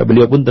baginya. Maka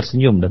beliau pun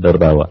tersenyum dan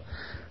tertawa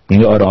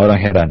hingga orang-orang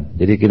heran.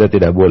 Jadi kita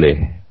tidak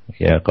boleh,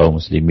 ya,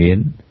 kaum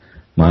muslimin,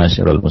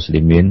 ma'asyiral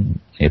muslimin,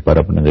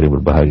 para pendengar yang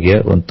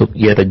berbahagia, untuk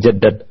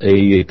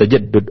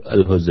tajaddud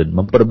al-huzn,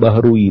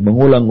 memperbaharui,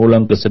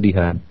 mengulang-ulang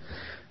kesedihan.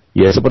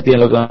 Ya, seperti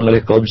yang dilakukan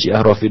oleh kaum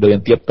Syiah Rafidhah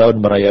yang tiap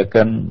tahun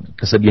merayakan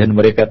kesedihan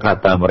mereka,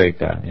 kata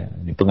mereka, ya,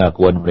 ini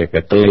pengakuan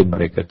mereka, klaim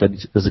mereka,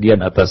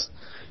 kesedihan atas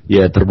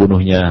ya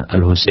terbunuhnya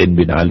Al-Husain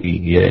bin Ali,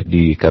 ya,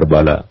 di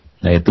Karbala.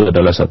 Nah, itu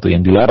adalah satu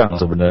yang dilarang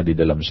sebenarnya di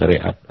dalam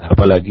syariat.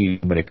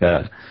 Apalagi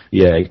mereka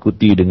ya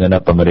ikuti dengan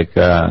apa,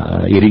 mereka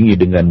iringi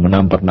dengan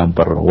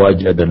menampar-nampar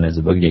wajah dan lain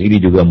sebagainya.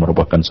 Ini juga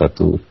merupakan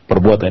satu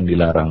perbuatan yang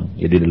dilarang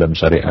ya di dalam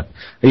syariat.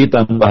 Jadi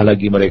tambah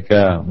lagi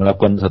mereka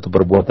melakukan satu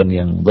perbuatan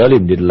yang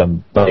zalim di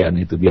dalam perayaan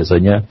itu.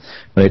 Biasanya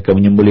mereka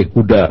menyembelih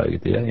kuda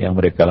gitu, ya. Yang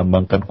mereka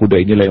lambangkan kuda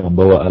inilah yang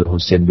membawa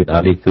Al-Husain bin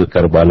Ali ke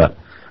Karbala.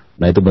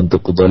 Nah, itu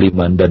bentuk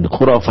kezaliman dan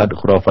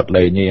khurafat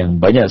lainnya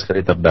yang banyak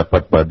sekali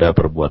terdapat pada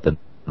perbuatan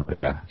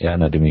mereka. Ya,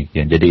 nah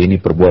demikian. Jadi ini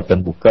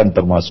perbuatan bukan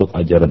termasuk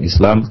ajaran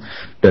Islam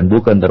dan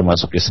bukan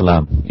termasuk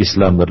Islam.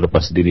 Islam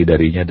berlepas diri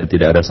darinya dan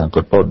tidak ada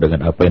sangkut paut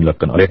dengan apa yang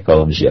dilakukan oleh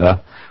kaum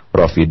Syiah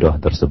Rafidhah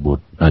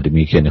tersebut. Nah,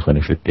 demikian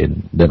ikhwan fillah.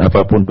 Dan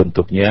apapun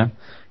bentuknya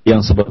yang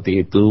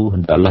seperti itu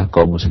hendaklah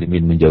kaum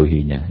muslimin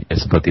menjauhinya. Ya,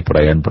 seperti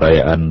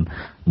perayaan-perayaan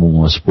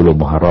 10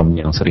 Muharram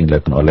yang sering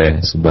dilakukan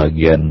oleh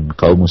sebagian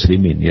kaum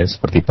muslimin, ya,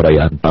 seperti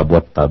perayaan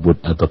tabut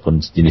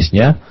ataupun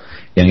sejenisnya,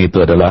 yang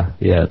itu adalah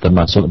ya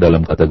termasuk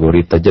dalam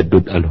kategori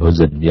tajaddud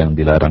al-huzn yang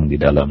dilarang di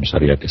dalam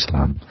syariat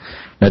Islam.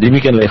 Nah,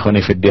 demikianlah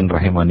ikhwani fiddin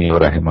rahimani wa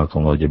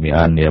rahimakumullah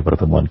jami'an, ya,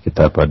 pertemuan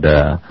kita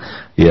pada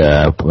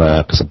ya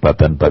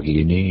kesempatan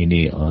pagi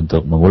ini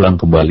untuk mengulang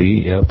kembali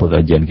ya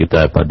pengajian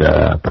kita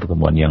pada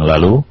pertemuan yang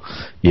lalu,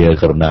 ya,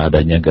 karena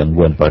adanya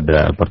gangguan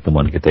pada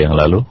pertemuan kita yang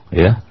lalu,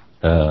 ya,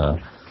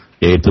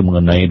 yaitu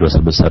mengenai dosa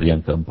besar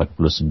yang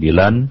ke-49,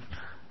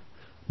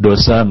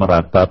 dosa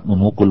meratap,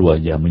 memukul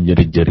wajah,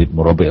 menjerit-jerit,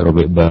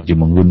 merobek-robek baju,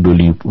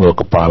 menggunduli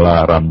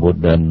kepala, rambut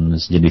dan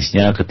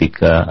sejenisnya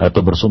ketika atau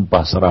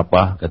bersumpah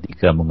serapah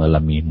ketika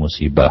mengalami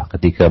musibah,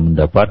 ketika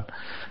mendapat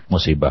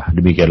musibah.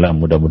 Demikianlah,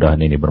 mudah-mudahan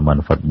ini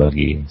bermanfaat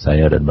bagi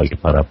saya dan bagi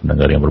para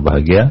pendengar yang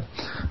berbahagia.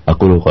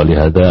 Aqulu qouli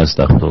hadza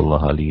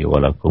astaghfirullah li wa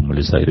lakum wa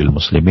lisairil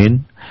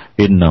muslimin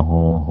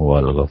innahu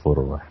huwal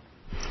ghafurur rahim.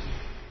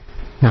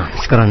 Nah,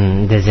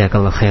 sekarang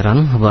jazakallahu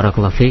khairan,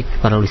 barakallahu fiik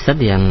para ustaz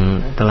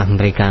yang telah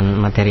memberikan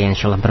materi yang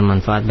insyaallah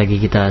bermanfaat bagi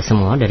kita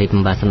semua dari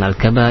pembahasan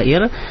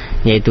Al-Kaba'ir,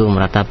 yaitu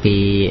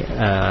meratapi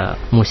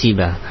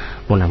musibah.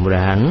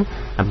 Mudah-mudahan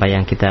apa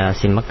yang kita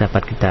simak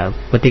dapat kita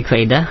petik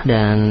faedah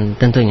dan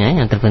tentunya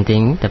yang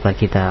terpenting dapat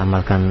kita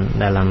amalkan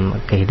dalam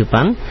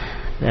kehidupan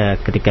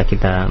ketika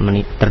kita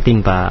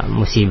tertimpa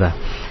musibah.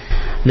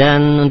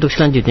 Dan untuk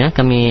selanjutnya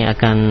kami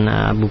akan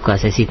buka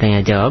sesi tanya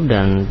jawab,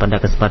 dan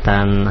pada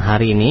kesempatan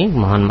hari ini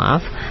mohon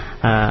maaf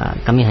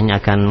kami hanya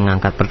akan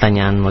mengangkat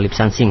pertanyaan melalui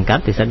pesan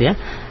singkat, Ustaz, ya,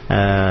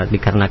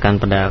 dikarenakan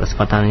pada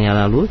kesempatan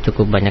yang lalu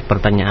cukup banyak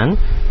pertanyaan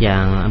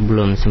yang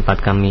belum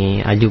sempat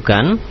kami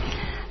ajukan.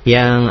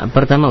 Yang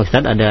pertama,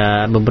 Ustaz,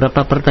 ada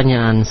beberapa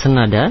pertanyaan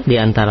senada, di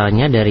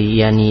antaranya dari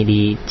Yani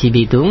di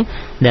Cibitung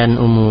dan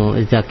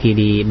Umu Zaki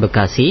di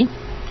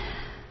Bekasi.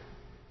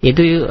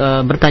 Itu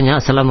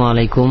bertanya,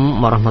 Assalamualaikum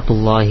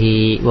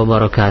warahmatullahi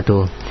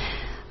wabarakatuh.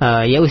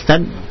 Ya Ustaz.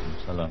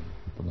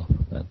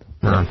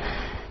 Nah,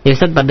 ya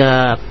Ustaz,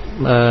 pada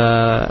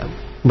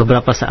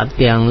beberapa saat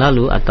yang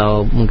lalu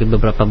atau mungkin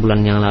beberapa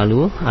bulan yang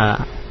lalu,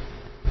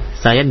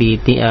 saya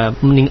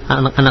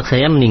anak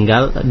saya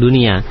meninggal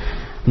dunia,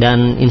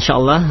 dan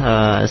insyaallah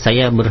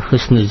saya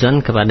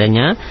berhusnuzon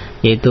kepadanya,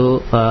 yaitu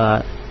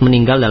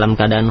meninggal dalam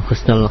keadaan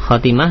husnul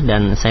khotimah,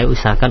 dan saya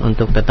usahakan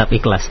untuk tetap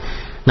ikhlas.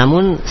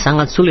 Namun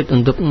sangat sulit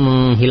untuk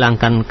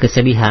menghilangkan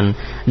kesedihan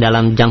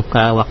dalam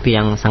jangka waktu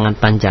yang sangat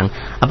panjang.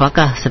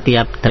 Apakah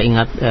setiap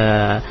teringat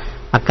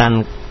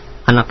akan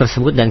anak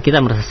tersebut dan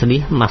kita merasa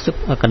sedih masuk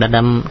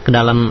ke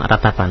dalam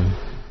ratapan?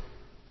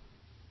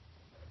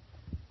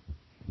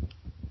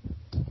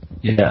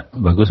 Ya,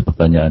 bagus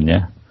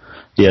pertanyaannya.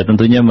 Ya,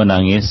 tentunya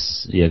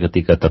menangis ya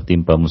ketika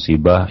tertimpa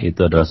musibah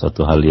itu adalah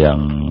suatu hal yang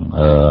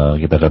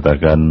kita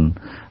katakan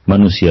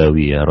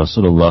manusiawi, ya.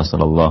 Rasulullah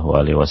sallallahu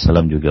alaihi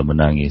wasallam juga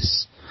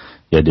menangis.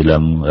 Ya,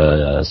 dalam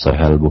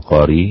Sahih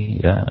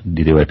Al-Bukhari, ya,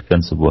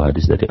 diriwayatkan sebuah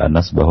hadis dari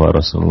Anas bahwa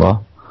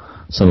Rasulullah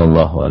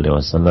sallallahu alaihi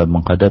wasallam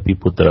menghadapi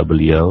putra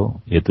beliau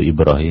yaitu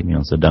Ibrahim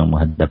yang sedang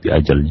menghadapi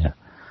ajalnya.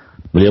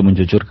 Beliau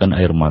mencucurkan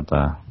air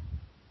mata.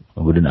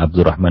 Kemudian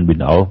Abdurrahman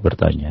bin Auf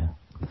bertanya,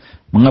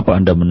 "Mengapa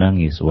Anda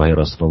menangis, wahai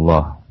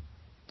Rasulullah?"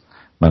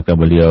 Maka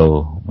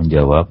beliau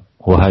menjawab,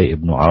 "Wahai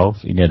Ibnu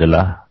Auf, ini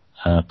adalah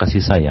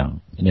kasih sayang.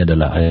 Ini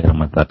adalah air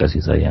mata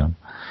kasih sayang."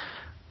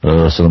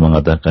 Rasul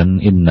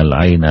mengatakan, "Innal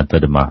aina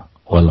tadma'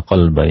 wal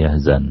qalba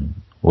yahzan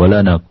wa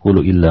la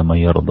naqulu illa ma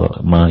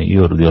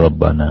yurdi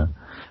rabbana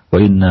wa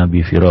inna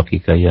bi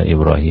firaqika ya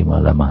Ibrahim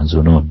la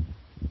mahzunun."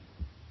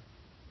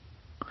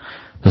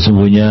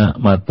 Sesungguhnya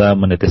mata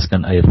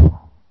meneteskan air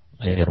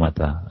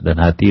mata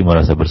dan hati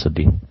merasa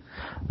bersedih.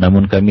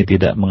 Namun kami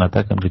tidak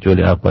mengatakan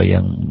kecuali apa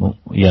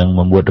yang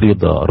membuat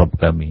ridha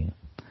Rabb kami.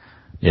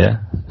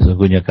 Ya,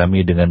 sesungguhnya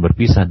kami dengan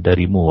berpisah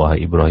darimu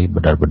wahai Ibrahim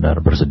benar-benar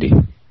bersedih.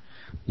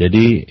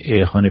 Jadi,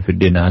 ikhwani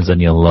fiddin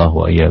azanillah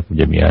wa iyyakum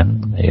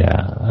jami'an, ya,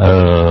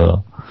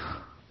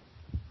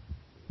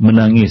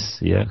 menangis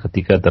ya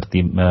ketika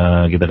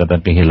kita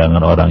katakan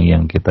kehilangan orang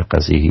yang kita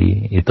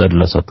kasihi, itu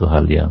adalah suatu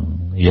hal yang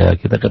ya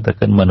kita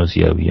katakan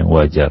manusiawi, yang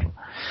wajar.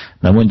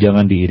 Namun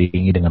jangan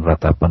diiringi dengan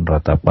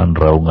ratapan-ratapan,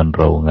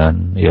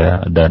 raungan-raungan,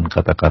 ya, dan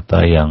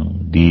kata-kata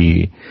yang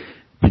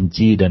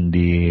dibenci dan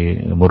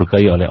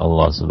dimurkai oleh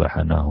Allah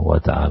Subhanahu wa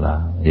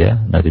taala, ya.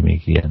 Nah,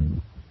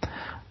 demikian.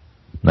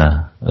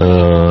 Nah,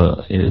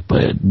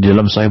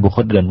 dalam Sahih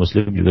Bukhari dan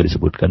Muslim juga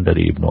disebutkan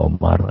dari Ibnu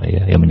Umar,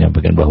 ya, yang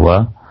menyampaikan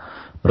bahwa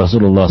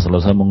Rasulullah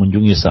SAW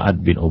mengunjungi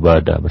Sa'ad bin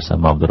Ubadah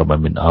bersama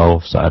Abdurrahman bin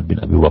Auf, Sa'ad bin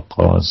Abi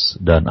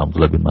Waqqas, dan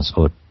Abdullah bin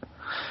Mas'ud.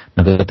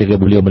 Nah, ketika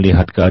beliau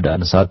melihat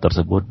keadaan saat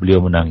tersebut,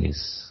 beliau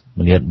menangis.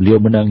 Melihat beliau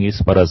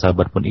menangis, para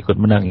sahabat pun ikut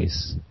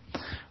menangis.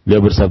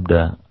 Beliau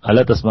bersabda,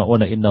 "Ala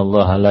tasma'una inna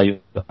Allah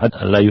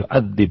la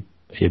yu'adzib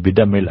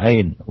bidamil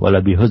ain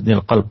wala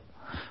bihuznil qalb,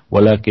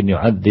 walakin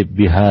yu'adzib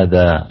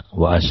bihadza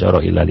wa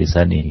asyara ila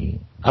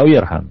lisanihi aw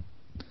yarham."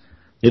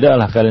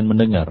 Tidaklah kalian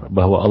mendengar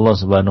bahwa Allah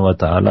Subhanahu wa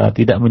taala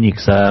tidak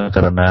menyiksa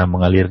karena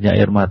mengalirnya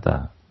air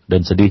mata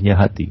dan sedihnya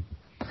hati.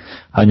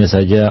 Hanya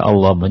saja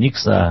Allah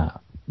menyiksa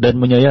dan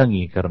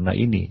menyayangi karena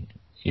ini,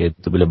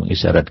 yaitu beliau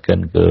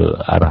mengisyaratkan ke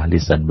arah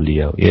lisan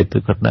beliau, yaitu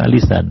karena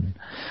lisan.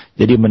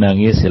 Jadi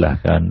menangis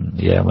silahkan,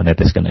 ya,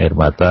 meneteskan air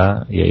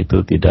mata,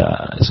 yaitu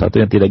tidak sesuatu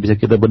yang tidak bisa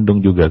kita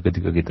bendung juga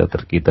ketika kita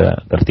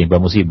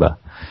tertimpa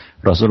musibah.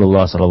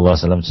 Rasulullah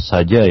SAW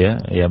saja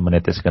ya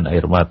meneteskan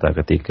air mata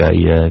ketika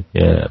ia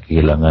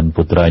kehilangan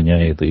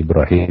putranya, yaitu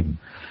Ibrahim.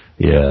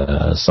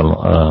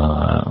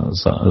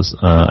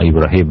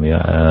 Ibrahim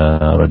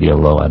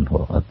radhiyallahu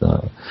anhu.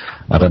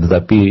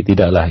 Tetapi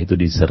tidaklah itu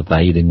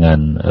disertai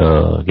dengan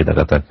kita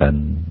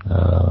katakan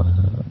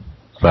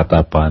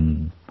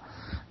ratapan,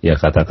 ya,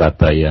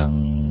 kata-kata yang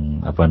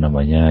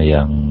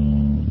yang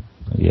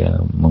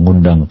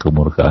mengundang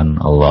kemurkaan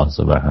Allah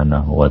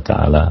Subhanahu wa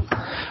taala.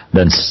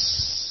 Dan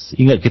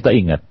kita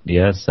ingat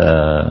ya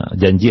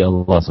janji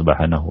Allah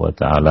Subhanahu wa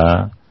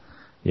taala.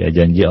 Ya,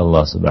 janji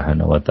Allah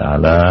Subhanahu wa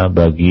taala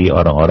bagi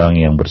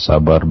orang-orang yang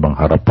bersabar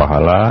mengharap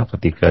pahala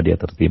ketika dia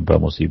tertimpa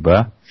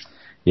musibah.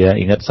 Ya,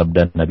 ingat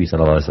sabda Nabi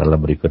sallallahu alaihi wasallam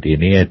berikut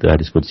ini, yaitu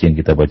hadis qudsi yang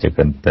kita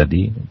bacakan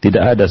tadi.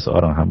 Tidak ada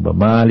seorang hamba,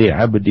 mali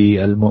abdi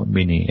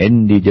al-mu'mini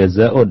indi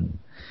jazaa'un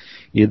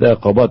idza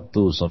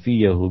qabattu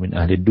safiyahu min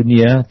ahli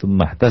dunya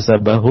thumma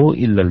ihtasabahu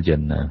illa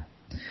al-jannah.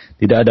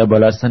 Tidak ada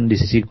balasan di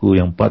sisiku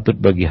yang patut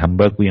bagi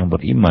hambaku yang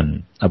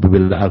beriman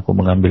apabila aku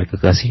mengambil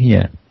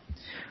kekasihnya.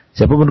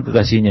 Siapapun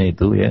kekasihnya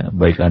itu, ya,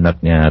 baik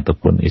anaknya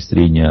ataupun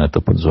istrinya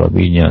ataupun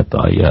suaminya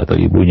atau ayah atau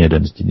ibunya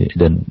dan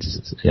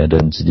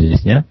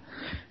sejenisnya,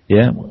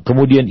 ya,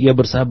 kemudian ia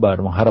bersabar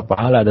mengharap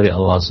pahala dari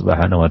Allah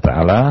Subhanahu wa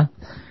taala,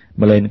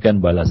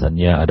 melainkan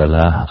balasannya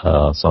adalah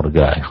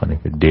surga. Ikhwan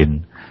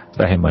fillah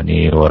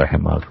rahimani wa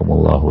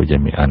rahimakumullahu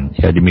jami'an.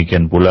 Ya,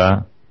 demikian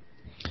pula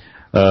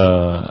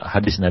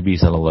hadis Nabi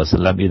sallallahu alaihi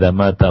wasallam, idza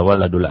mata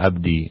waladul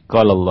abdi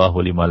qala Allahu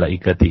li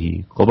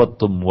malaikatihi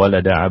qabattum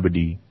walada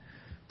abdi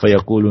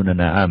fayaquluna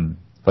na'am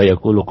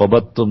fayaqulu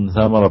qabattum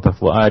thamarata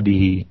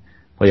fuadihi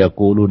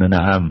fayaquluna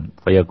na'am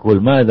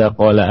fayaqul madza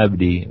qala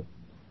abdi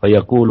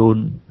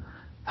fayaqulun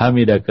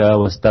hamidaka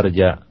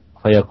wastarja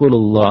fayaqulu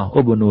Allah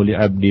ubnu li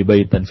abdi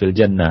baitan fil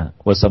jannah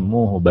wa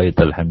sammuhu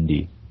baital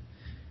hamdi.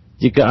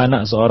 Jika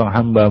anak seorang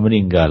hamba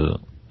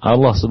meninggal,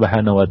 Allah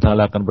Subhanahu wa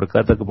taala akan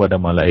berkata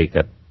kepada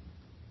malaikat,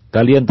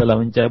 kalian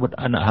telah mencabut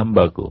anak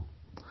hambaku.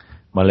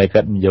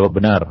 Malaikat menjawab,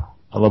 benar.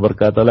 Allah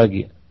berkata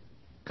lagi,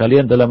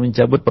 kalian telah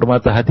mencabut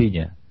permata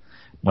hatinya.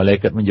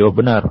 Malaikat menjawab,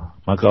 benar.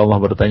 Maka Allah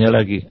bertanya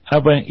lagi,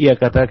 apa yang ia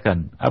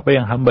katakan? Apa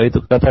yang hamba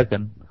itu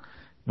katakan?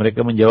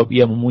 Mereka menjawab,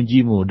 ia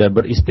memujimu dan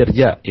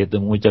beristirja, yaitu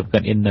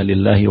mengucapkan inna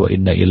lillahi wa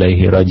inna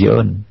ilaihi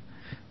raji'un.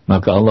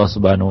 Maka Allah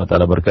Subhanahu wa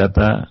taala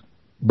berkata,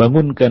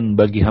 bangunkan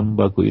bagi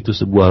hambaku itu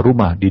sebuah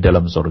rumah di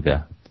dalam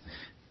surga.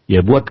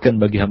 Ya, buatkan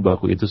bagi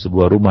hambaku itu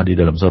sebuah rumah di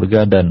dalam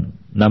surga dan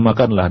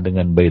namakanlah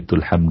dengan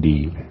Baitul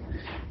Hamdi.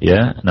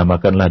 Ya,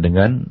 namakanlah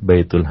dengan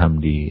Baitul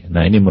Hamdi.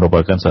 Nah, ini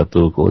merupakan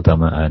satu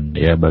keutamaan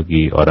ya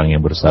bagi orang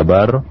yang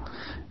bersabar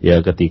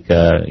ya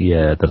ketika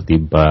ia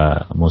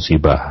tertimpa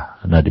musibah.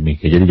 Nah,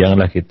 demikian. Jadi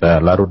janganlah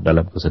kita larut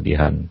dalam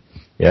kesedihan,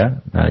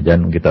 ya. Nah,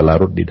 jangan kita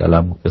larut di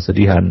dalam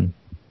kesedihan.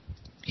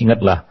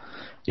 Ingatlah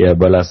ya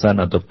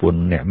balasan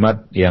ataupun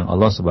nikmat yang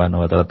Allah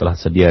Subhanahu wa taala telah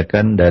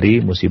sediakan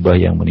dari musibah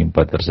yang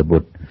menimpa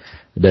tersebut.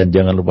 Dan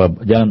jangan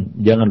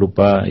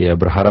lupa ya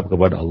berharap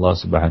kepada Allah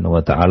Subhanahu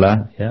wa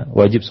taala, ya.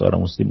 Wajib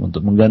seorang muslim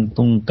untuk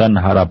menggantungkan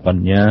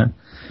harapannya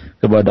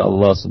kepada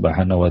Allah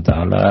Subhanahu wa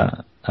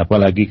taala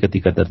apalagi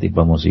ketika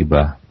tertimpa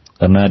musibah.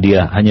 Karena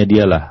hanya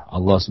dialah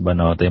Allah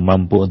Subhanahu wa taala yang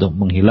mampu untuk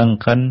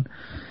menghilangkan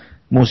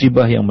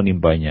musibah yang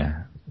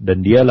menimpanya.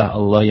 Dan dialah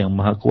Allah yang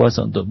maha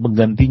kuasa untuk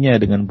menggantinya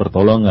dengan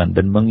pertolongan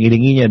dan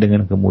mengiringinya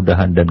dengan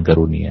kemudahan dan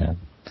karunia.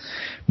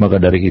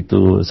 Maka dari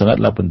itu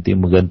sangatlah penting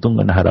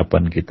menggantungkan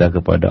harapan kita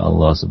kepada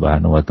Allah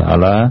Subhanahu wa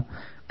taala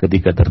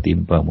ketika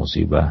tertimpa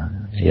musibah,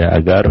 ya,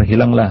 agar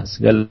hilanglah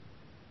segala.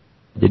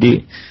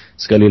 Jadi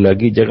sekali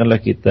lagi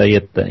janganlah kita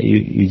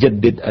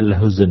yujaddid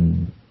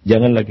al-huzn.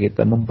 Janganlah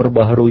kita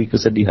memperbaharui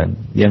kesedihan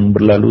yang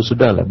berlalu,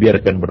 sudahlah,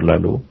 biarkan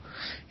berlalu.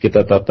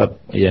 Kita tatap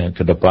ya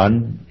ke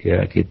depan,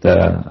 ya, kita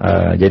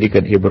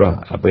jadikan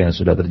ibrah apa yang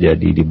sudah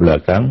terjadi di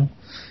belakang.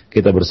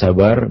 Kita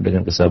bersabar,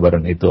 dengan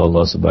kesabaran itu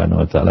Allah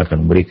Subhanahu wa taala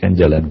akan memberikan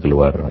jalan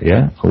keluar,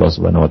 ya. Allah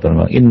Subhanahu wa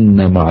taala,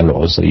 inna ma'al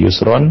usri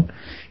yusran,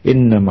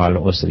 inna ma'al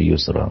usri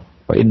yusra,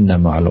 fa inna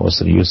ma'al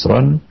usri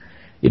yusran,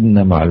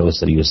 inna ma'al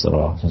usri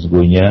yusra.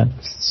 Sesungguhnya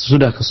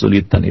sudah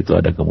kesulitan itu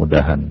ada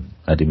kemudahan.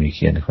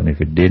 Demikian ikhwan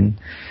fillah,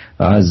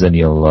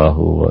 a'azzani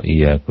Allahu wa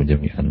iyyakum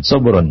jami'an.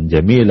 Sabran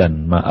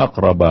jamilan ma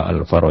aqraba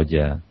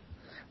al-faraja.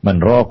 Man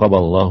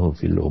raqaba Allahu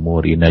fil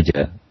umuri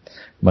naja.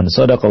 Man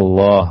sadaqa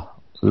Allah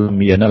lam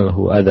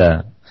yanalhu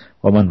adha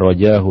wa man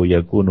rajahu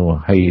yakunu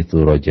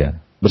haitsu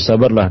raja.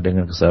 Bersabarlah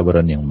dengan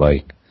kesabaran yang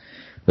baik.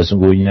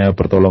 Sesungguhnya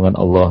pertolongan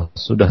Allah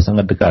sudah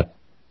sangat dekat.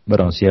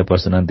 Barang siapa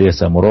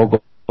senantiasa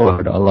merokok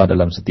kepada Allah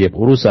dalam setiap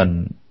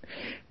urusan,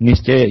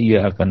 niscaya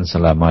ia akan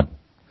selamat.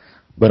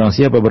 Barang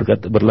siapa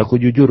berlaku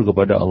jujur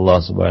kepada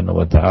Allah Subhanahu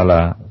wa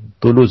taala,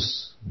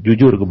 tulus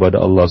jujur kepada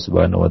Allah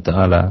Subhanahu wa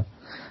taala,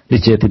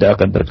 niscaya tidak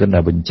akan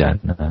terkena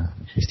bencana.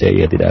 Niscaya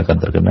ia tidak akan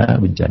terkena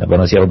bencana.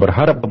 Barang siapa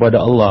berharap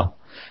kepada Allah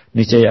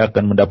niscaya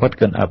akan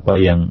mendapatkan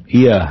apa yang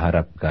ia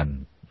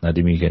harapkan. Nah,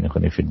 demikian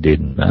ikhwan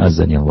fillah.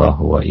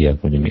 Azanillahu wa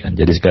iyyakum jami'an.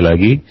 Jadi sekali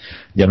lagi,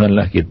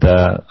 janganlah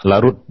kita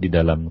larut di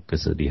dalam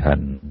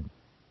kesedihan.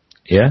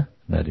 Ya,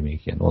 nah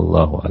demikian.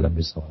 Wallahu a'lam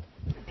bishawab.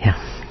 Ya,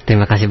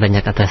 terima kasih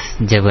banyak atas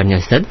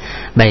jawabannya Ustaz.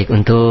 Baik,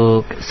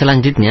 untuk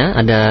selanjutnya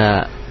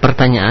ada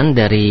pertanyaan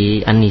dari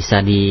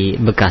Anissa di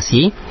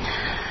Bekasi.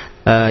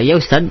 Ya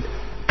Ustaz,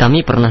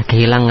 kami pernah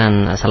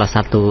kehilangan salah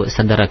satu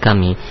saudara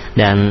kami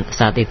dan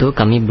saat itu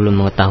kami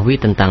belum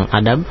mengetahui tentang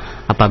adab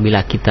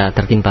apabila kita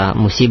tertimpa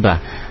musibah.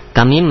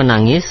 Kami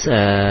menangis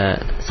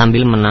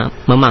sambil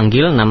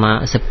memanggil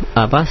nama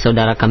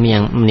saudara kami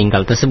yang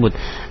meninggal tersebut.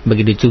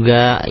 Begitu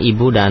juga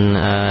ibu dan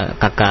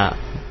kakak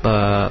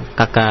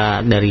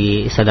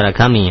dari saudara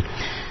kami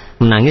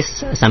menangis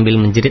sambil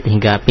menjerit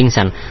hingga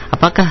pingsan.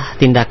 Apakah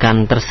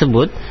tindakan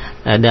tersebut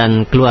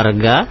dan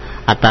keluarga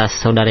atas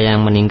saudara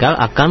yang meninggal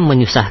akan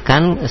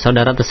menyusahkan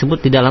saudara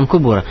tersebut di dalam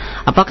kubur?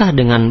 Apakah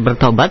dengan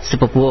bertobat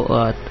sepupu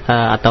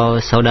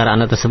atau saudara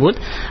anak tersebut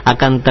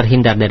akan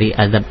terhindar dari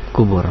azab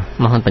kubur?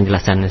 Mohon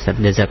penjelasan Ustaz.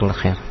 Jazakallahu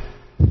khair.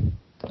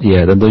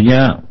 Ya,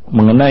 tentunya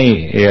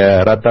mengenai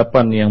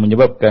ratapan yang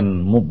menyebabkan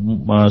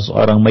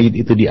seorang mayit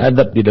itu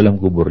diadab di dalam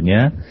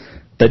kuburnya,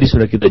 tadi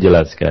sudah kita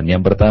jelaskan.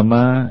 Yang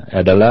pertama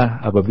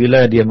adalah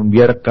apabila dia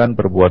membiarkan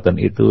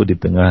perbuatan itu di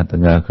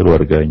tengah-tengah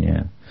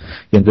keluarganya.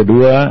 Yang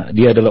kedua,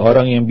 dia adalah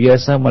orang yang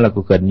biasa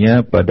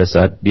melakukannya pada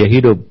saat dia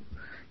hidup.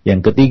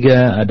 Yang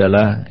ketiga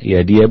adalah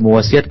dia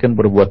mewasiatkan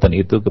perbuatan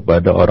itu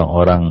kepada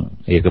orang-orang,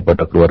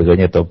 kepada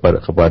keluarganya atau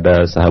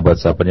kepada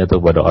sahabat-sahabatnya atau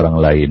kepada orang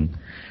lain.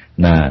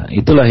 Nah,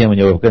 itulah yang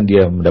menyebabkan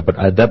dia mendapat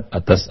adab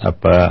atas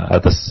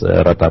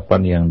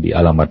ratapan yang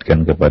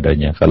dialamatkan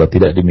kepadanya. Kalau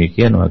tidak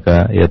demikian,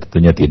 maka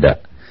tentunya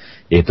tidak.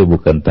 Itu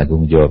bukan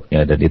tanggung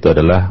jawabnya, dan itu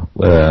adalah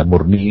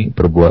murni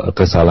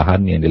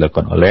kesalahan yang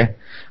dilakukan oleh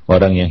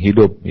orang yang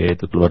hidup,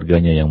 yaitu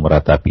keluarganya yang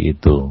meratapi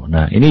itu.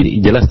 Nah, ini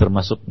jelas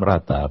termasuk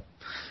meratap.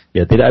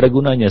 Ya, tidak ada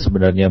gunanya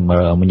sebenarnya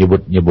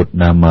menyebut-nyebut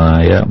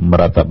nama,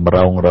 meratap,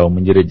 meraung-raung,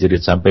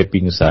 menjerit-jerit sampai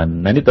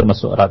pingsan. Nah, ini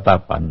termasuk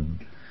ratapan.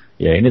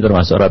 Ya, ini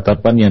termasuk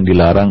ratapan yang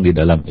dilarang di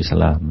dalam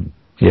Islam.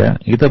 Ya,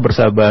 kita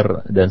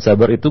bersabar, dan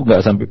sabar itu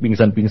nggak sampai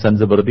pingsan-pingsan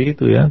seperti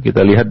itu ya.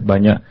 Kita lihat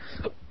banyak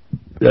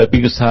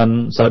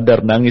pingsan,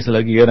 sadar, nangis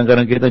lagi.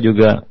 Kadang-kadang kita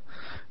juga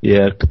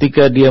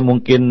ketika dia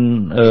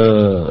mungkin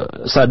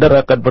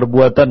sadar akan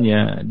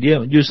perbuatannya,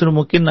 dia justru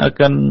mungkin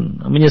akan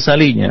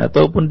menyesalinya,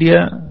 ataupun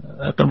dia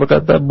akan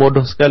berkata,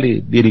 bodoh sekali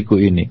diriku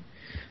ini.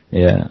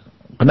 Ya,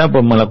 kenapa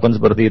melakukan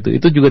seperti itu?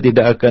 Itu juga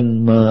tidak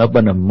akan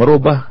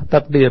merubah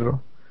takdir.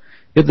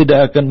 Itu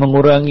tidak akan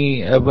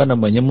mengurangi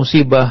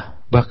musibah,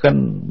 bahkan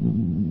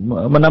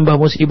menambah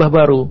musibah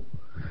baru.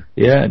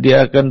 Ya,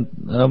 dia akan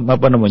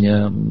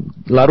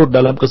larut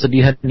dalam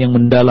kesedihan yang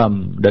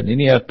mendalam, dan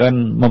ini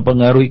akan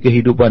mempengaruhi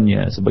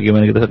kehidupannya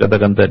sebagaimana kita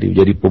katakan tadi,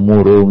 jadi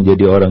pemurung,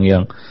 jadi orang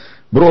yang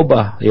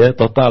berubah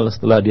total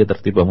setelah dia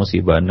tertimpa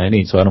musibah. Nah,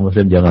 ini seorang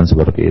muslim jangan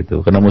seperti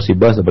itu, karena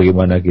musibah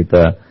sebagaimana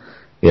kita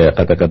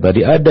katakan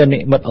tadi, ada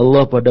nikmat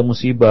Allah pada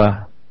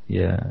musibah.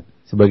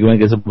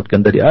 Sebagaimana kita sebutkan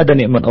tadi, ada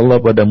nikmat Allah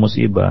pada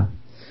musibah.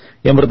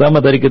 Yang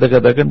pertama tadi kita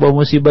katakan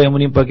bahwa musibah yang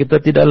menimpa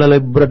kita tidaklah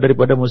lebih berat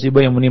daripada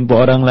musibah yang menimpa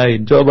orang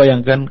lain. Coba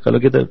bayangkan kalau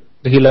kita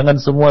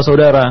kehilangan semua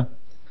saudara.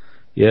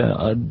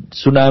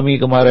 Tsunami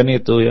kemarin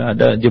itu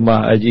ada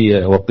jemaah haji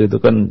waktu itu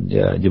kan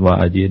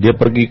jemaah haji. Dia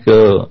pergi ke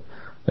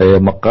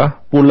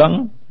Mekah,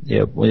 pulang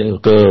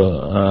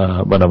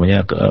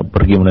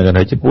pergi menunaikan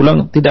haji,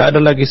 pulang tidak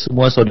ada lagi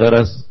semua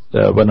saudara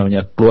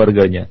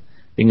keluarganya.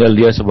 Tinggal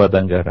dia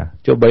sebatang kara.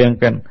 Coba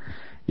bayangkan.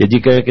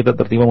 Jika kita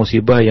tertimpa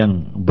musibah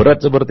yang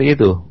berat seperti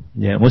itu,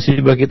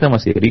 musibah kita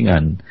masih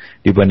ringan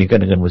dibandingkan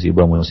dengan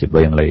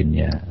musibah-musibah yang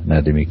lainnya. Nah,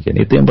 demikian.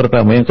 Itu yang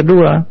pertama. Yang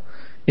kedua,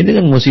 ini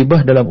kan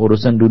musibah dalam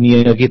urusan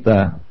dunia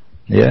kita,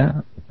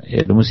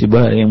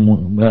 musibah yang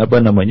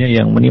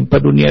yang menimpa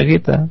dunia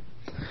kita.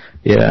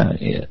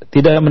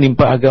 Tidak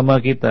menimpa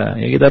agama kita.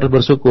 Kita harus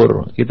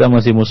bersyukur. Kita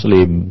masih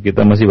muslim,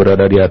 kita masih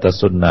berada di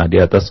atas sunnah, di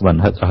atas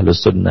manhaj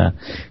ahlus sunnah.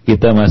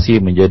 Kita masih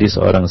menjadi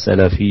seorang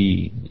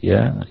salafi,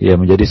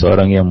 menjadi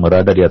seorang yang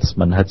berada di atas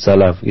manhaj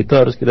salaf. Itu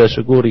harus kita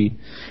syukuri.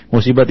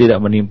 Musibah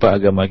tidak menimpa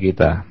agama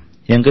kita.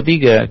 Yang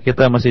ketiga,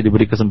 kita masih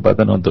diberi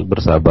kesempatan untuk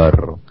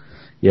bersabar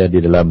di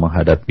dalam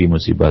menghadapi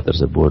musibah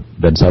tersebut.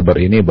 Dan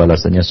sabar ini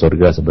balasannya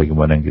surga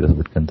sebagaimana yang kita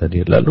sebutkan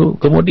tadi. Lalu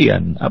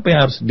kemudian apa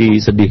yang harus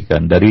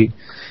disedihkan dari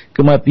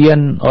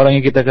kematian orang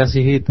yang kita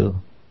kasihi itu?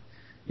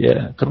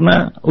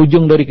 Karena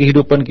ujung dari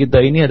kehidupan kita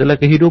ini adalah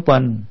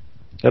kehidupan.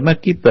 Karena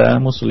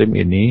kita muslim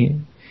ini,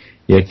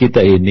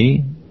 kita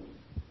ini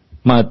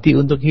mati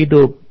untuk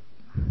hidup.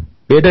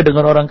 Beda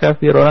dengan orang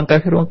kafir. Orang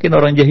kafir mungkin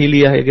orang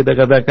jahiliyah kita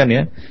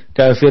katakan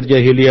kafir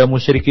jahiliyah,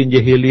 musyrikin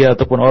jahiliyah,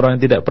 ataupun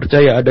orang yang tidak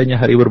percaya adanya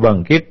hari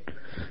berbangkit,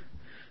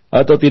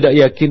 atau tidak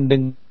yakin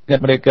dengan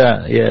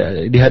mereka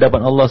di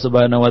hadapan Allah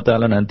Subhanahu wa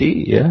taala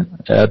nanti,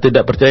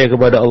 tidak percaya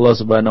kepada Allah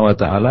Subhanahu wa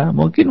taala,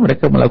 mungkin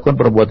mereka melakukan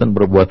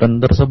perbuatan-perbuatan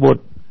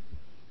tersebut.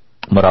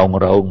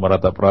 meraung-raung,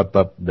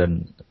 meratap-ratap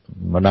dan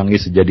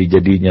menangis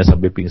sejadi-jadinya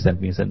sampai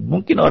pingsan-pingsan.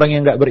 Mungkin orang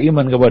yang nggak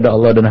beriman kepada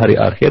Allah dan hari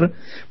akhir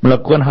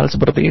melakukan hal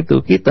seperti itu.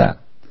 Kita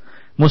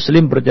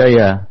Muslim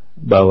percaya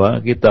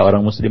bahwa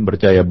orang Muslim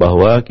percaya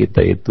bahwa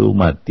kita itu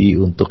mati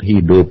untuk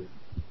hidup.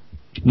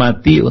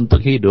 Mati untuk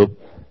hidup.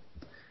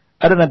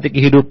 Ada nanti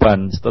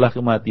kehidupan setelah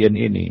kematian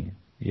ini.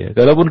 Ya,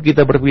 kalaupun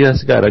kita berpisah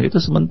sekarang itu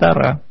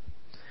sementara.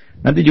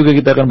 Nanti juga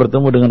kita akan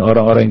bertemu dengan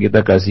orang-orang yang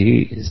kita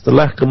kasihi.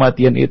 Setelah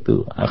kematian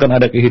itu akan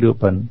ada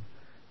kehidupan.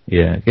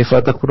 Ya, kaifa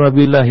takfuruna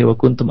billahi wa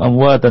kuntum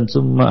amwatan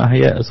summa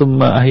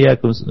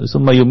ahyakum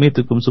summa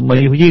yumitukum summa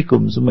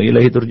yuhyikum summa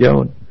ilaihi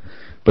turja'un.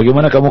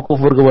 Bagaimana kamu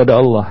kufur kepada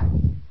Allah?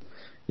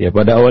 Ya,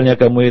 pada awalnya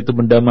kamu itu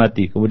benda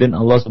mati, kemudian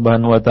Allah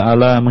Subhanahu wa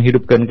taala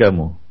menghidupkan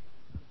kamu.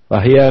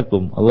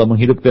 Ahyakum, Allah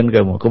menghidupkan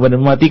kamu, kemudian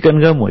mematikan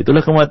kamu.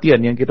 Itulah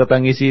kematian yang kita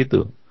tangisi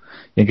itu,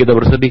 yang kita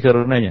bersedih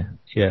karenanya.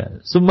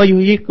 Ya, summa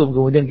yuhyikum,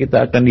 kemudian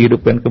kita akan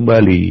dihidupkan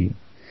kembali.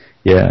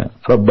 Ya,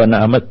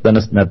 Rabbana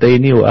amatna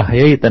snataini wa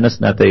ahyaitana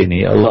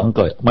snataini. Ya Allah,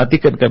 Engkau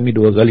matikan kami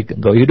 2 kali,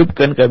 Engkau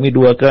hidupkan kami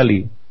 2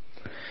 kali.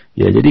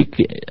 Ya, jadi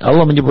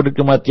Allah menyebut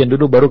kematian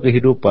dulu baru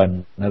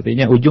kehidupan.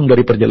 Artinya ujung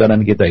dari perjalanan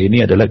kita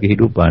ini adalah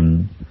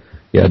kehidupan.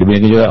 Ya,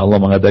 demikian juga Allah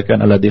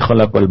mengatakan alladzi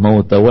khalaqal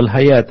mauta wal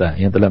hayata,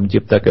 yang telah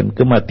menciptakan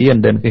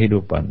kematian dan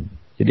kehidupan.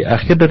 Jadi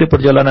akhir dari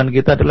perjalanan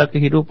kita adalah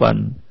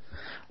kehidupan.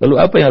 Lalu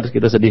apa yang harus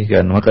kita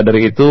sedihkan? Maka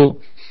dari itu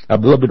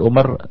Abdullah bin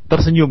Umar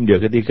tersenyum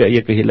dia ketika ia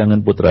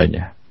kehilangan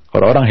putranya.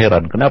 Orang-orang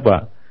heran,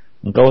 kenapa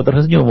engkau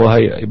tersenyum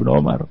wahai Ibnu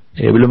Umar?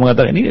 Ya, beliau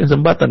mengatakan ini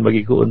kesempatan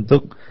bagiku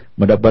untuk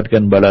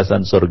mendapatkan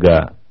balasan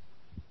surga,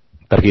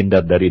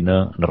 terhindar dari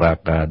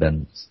neraka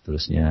dan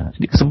seterusnya.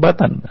 Ini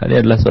kesempatan, ini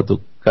adalah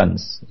suatu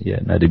kans, ya.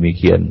 Nah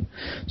demikian,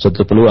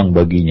 suatu peluang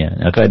baginya.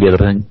 Maka dia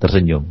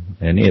tersenyum.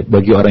 Ya, ini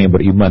bagi orang yang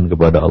beriman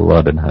kepada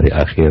Allah dan hari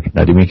akhir.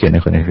 Nah demikian,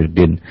 ikhwan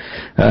fillah,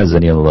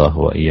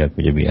 azanillahu wa iyyakum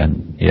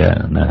jami'an.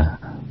 Ya,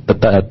 nah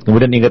taat.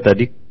 Kemudian ingat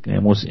tadi,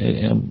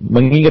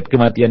 mengingat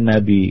kematian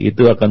Nabi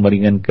itu akan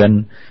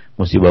meringankan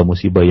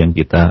musibah-musibah yang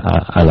kita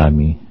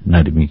alami.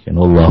 Nah demikian,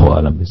 wallahu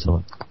a'lam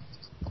bishawab.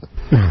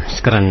 Nah,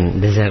 sekarang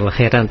jazakallahu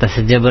khairan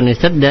atas jawaban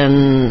Ustaz, dan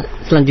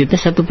selanjutnya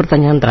satu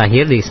pertanyaan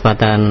terakhir di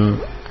kesempatan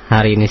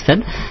hari ini Ustaz.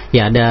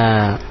 Ya, ada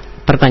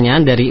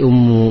pertanyaan dari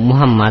Ummu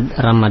Muhammad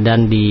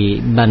Ramadan di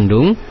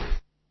Bandung.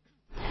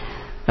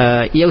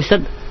 Ya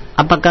Ustaz,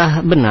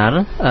 apakah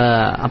benar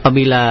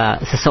apabila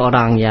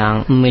seseorang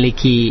yang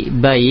memiliki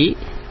bayi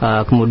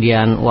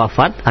kemudian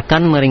wafat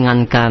akan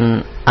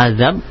meringankan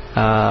azab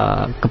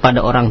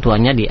kepada orang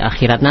tuanya di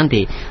akhirat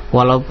nanti,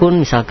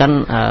 walaupun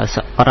misalkan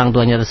orang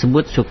tuanya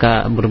tersebut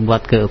suka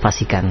berbuat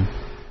kefasikan?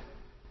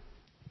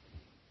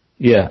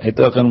 Ya, itu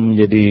akan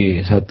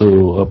menjadi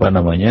satu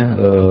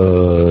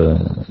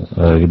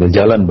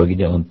jalan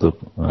baginya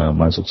untuk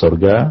masuk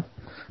surga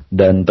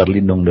dan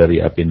terlindung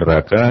dari api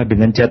neraka,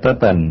 dengan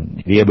catatan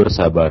dia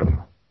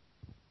bersabar.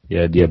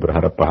 Ya, dia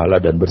berharap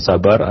pahala dan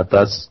bersabar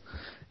atas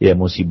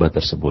musibah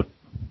tersebut.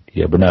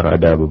 Ya, benar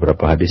ada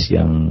beberapa hadis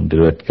yang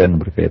diriwayatkan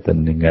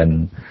berkaitan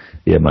dengan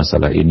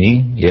masalah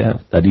ini.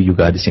 Ya, tadi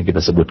juga hadis yang kita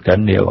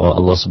sebutkan, ya,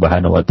 Allah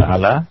Subhanahu wa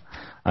taala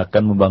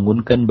akan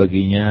membangunkan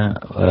baginya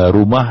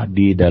rumah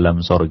di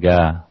dalam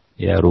sorga.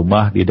 Ya,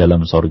 rumah di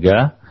dalam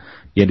sorga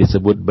yang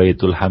disebut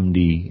Baitul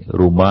Hamdi,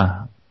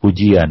 rumah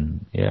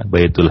pujian, ya,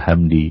 Baitul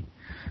Hamdi.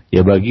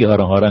 Ya, bagi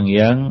orang-orang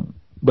yang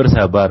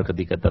bersabar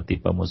ketika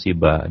tertimpa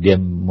musibah, dia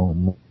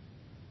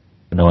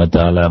wa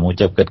ta'ala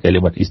mengucapkan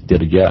kalimat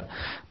istirja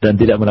dan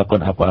tidak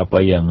melakukan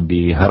apa-apa yang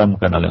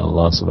diharamkan oleh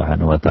Allah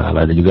Subhanahu wa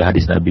ta'ala. Dan juga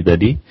hadis Nabi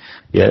tadi,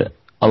 ya,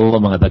 Allah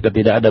mengatakan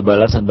tidak ada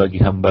balasan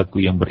bagi hambaku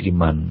yang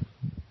beriman,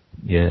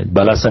 ya,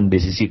 balasan di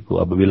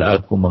sisiku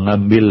apabila aku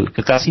mengambil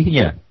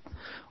kekasihnya,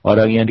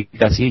 orang yang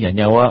dikasihinya,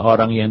 nyawa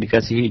orang yang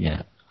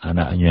dikasihinya,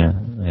 anaknya,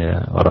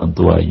 ya, orang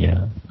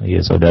tuanya,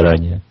 ya,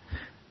 saudaranya,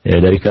 ya,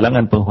 dari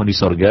kalangan penghuni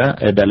surga,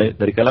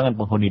 dari kalangan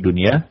penghuni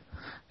dunia,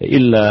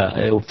 illa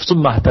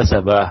summah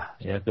tasabah,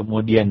 ya,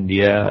 kemudian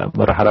dia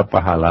berharap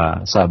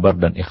pahala, sabar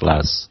dan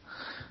ikhlas,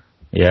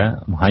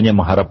 ya, hanya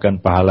mengharapkan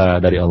pahala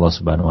dari Allah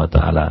Subhanahu wa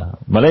taala,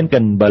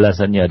 melainkan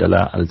balasannya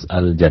adalah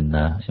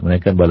al-jannah,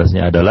 melainkan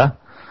balasannya adalah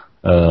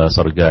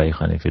surga.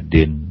 Ikhwan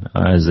fillah,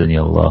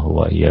 azani Allah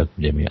wa iyyakum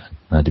jami'an.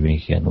 Nah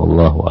demikian,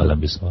 wallahu a'lam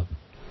bishawab.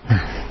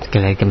 Nah,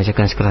 sekali lagi kami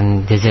ucapkan sekian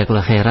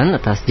jazakallahu khairan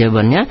atas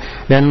jawabannya,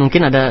 dan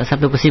mungkin ada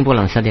satu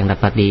kesimpulan Ustaz yang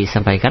dapat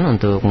disampaikan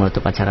untuk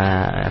menutup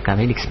acara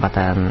kami di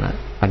kesempatan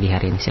pagi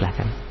hari ini,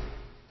 silahkan.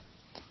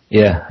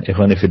 Ya,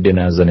 ikhwan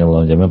fillah,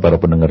 azanillahu jami'an,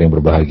 para pendengar yang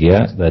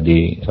berbahagia.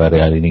 Tadi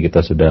hari ini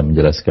kita sudah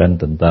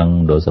menjelaskan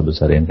tentang dosa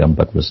besar yang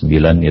ke-49,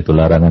 yaitu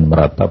larangan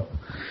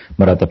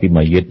meratapi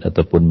mayit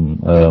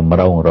ataupun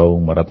meraung-raung,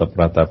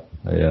 meratap-ratap,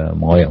 ya,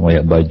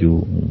 mengoyak-ngoyak baju,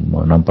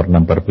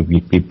 menampar-nampar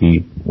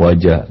pipi,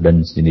 wajah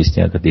dan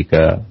sejenisnya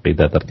ketika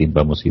kita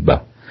tertimpa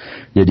musibah.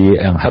 Jadi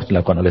yang harus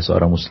dilakukan oleh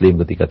seorang muslim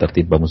ketika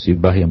tertimpa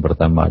musibah, yang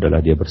pertama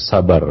adalah dia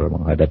bersabar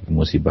menghadapi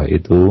musibah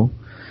itu,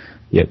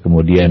 ya,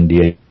 kemudian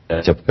dia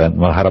ucapkan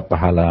mengharap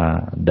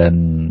pahala dan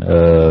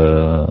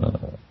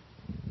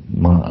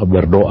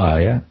berdoa,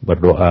 ya,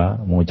 berdoa,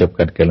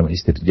 mengucapkan kalimat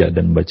istirja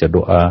dan baca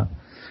doa,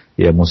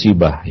 ya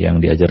musibah yang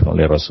diajarkan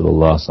oleh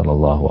Rasulullah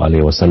sallallahu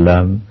alaihi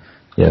wasallam.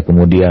 Ya,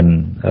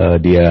 kemudian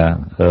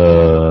dia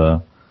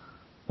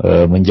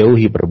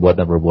menjauhi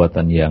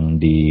perbuatan-perbuatan yang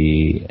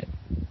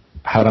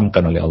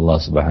diharamkan oleh Allah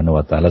Subhanahu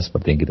wa taala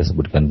seperti yang kita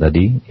sebutkan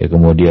tadi. Ya,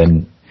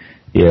 kemudian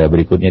ya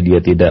berikutnya dia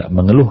tidak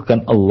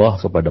mengeluhkan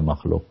Allah kepada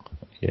makhluk.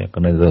 Ya,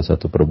 karena itu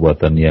satu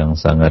perbuatan yang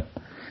sangat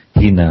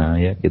hina,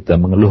 ya, kita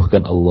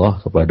mengeluhkan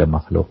Allah kepada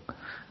makhluk.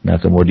 Nah,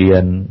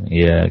 kemudian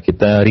ya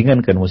kita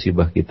ringankan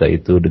musibah kita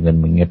itu dengan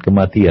mengingat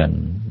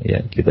kematian, ya,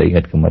 kita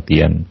ingat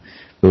kematian.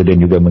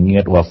 Kemudian juga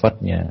mengingat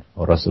wafatnya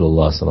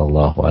Rasulullah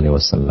sallallahu alaihi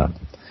wasallam.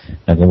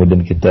 Nah,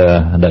 kemudian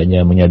kita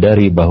hendaknya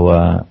menyadari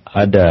bahwa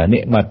ada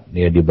nikmat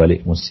ya di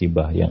balik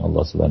musibah yang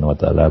Allah Subhanahu wa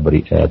taala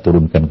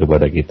turunkan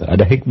kepada kita.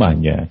 Ada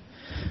hikmahnya.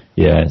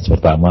 Ya,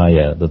 pertama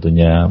ya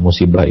tentunya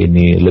musibah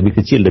ini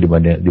lebih kecil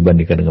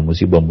dibandingkan dengan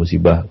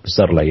musibah-musibah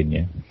besar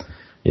lainnya.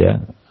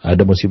 Ya,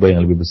 ada musibah yang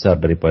lebih besar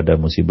daripada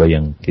musibah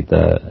yang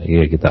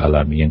kita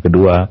alami. Yang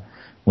kedua,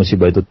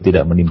 musibah itu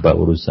tidak menimpa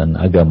urusan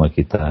agama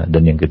kita.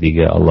 Dan yang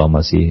ketiga, Allah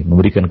masih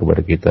memberikan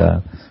kepada kita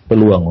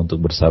peluang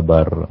untuk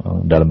bersabar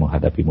dalam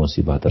menghadapi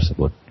musibah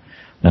tersebut.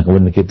 Nah,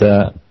 kemudian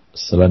kita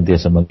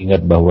senantiasa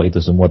mengingat bahwa itu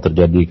semua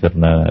terjadi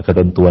karena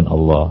ketentuan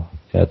Allah,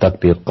 ya,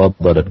 takdir,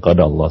 qada dan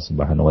qada Allah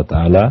Subhanahu wa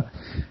taala.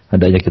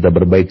 Hendaknya kita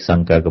berbaik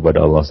sangka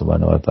kepada Allah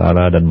Subhanahu wa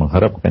taala dan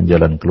mengharapkan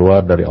jalan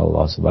keluar dari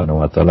Allah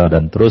Subhanahu wa taala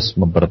dan terus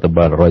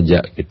mempertebal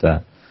raja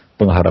kita,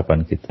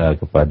 pengharapan kita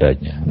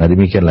kepadanya. Nah,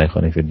 demikianlah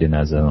ikhwan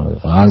fillah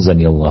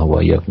azani Allah wa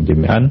iyyakum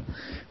jami'an.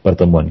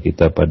 Pertemuan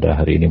kita pada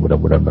hari ini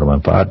mudah-mudahan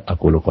bermanfaat.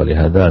 Aku qouli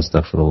hadza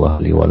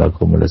astaghfirullah li wa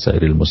lakum wa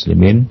lisairil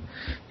muslimin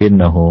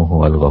innahu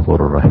huwal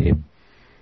ghafurur rahim.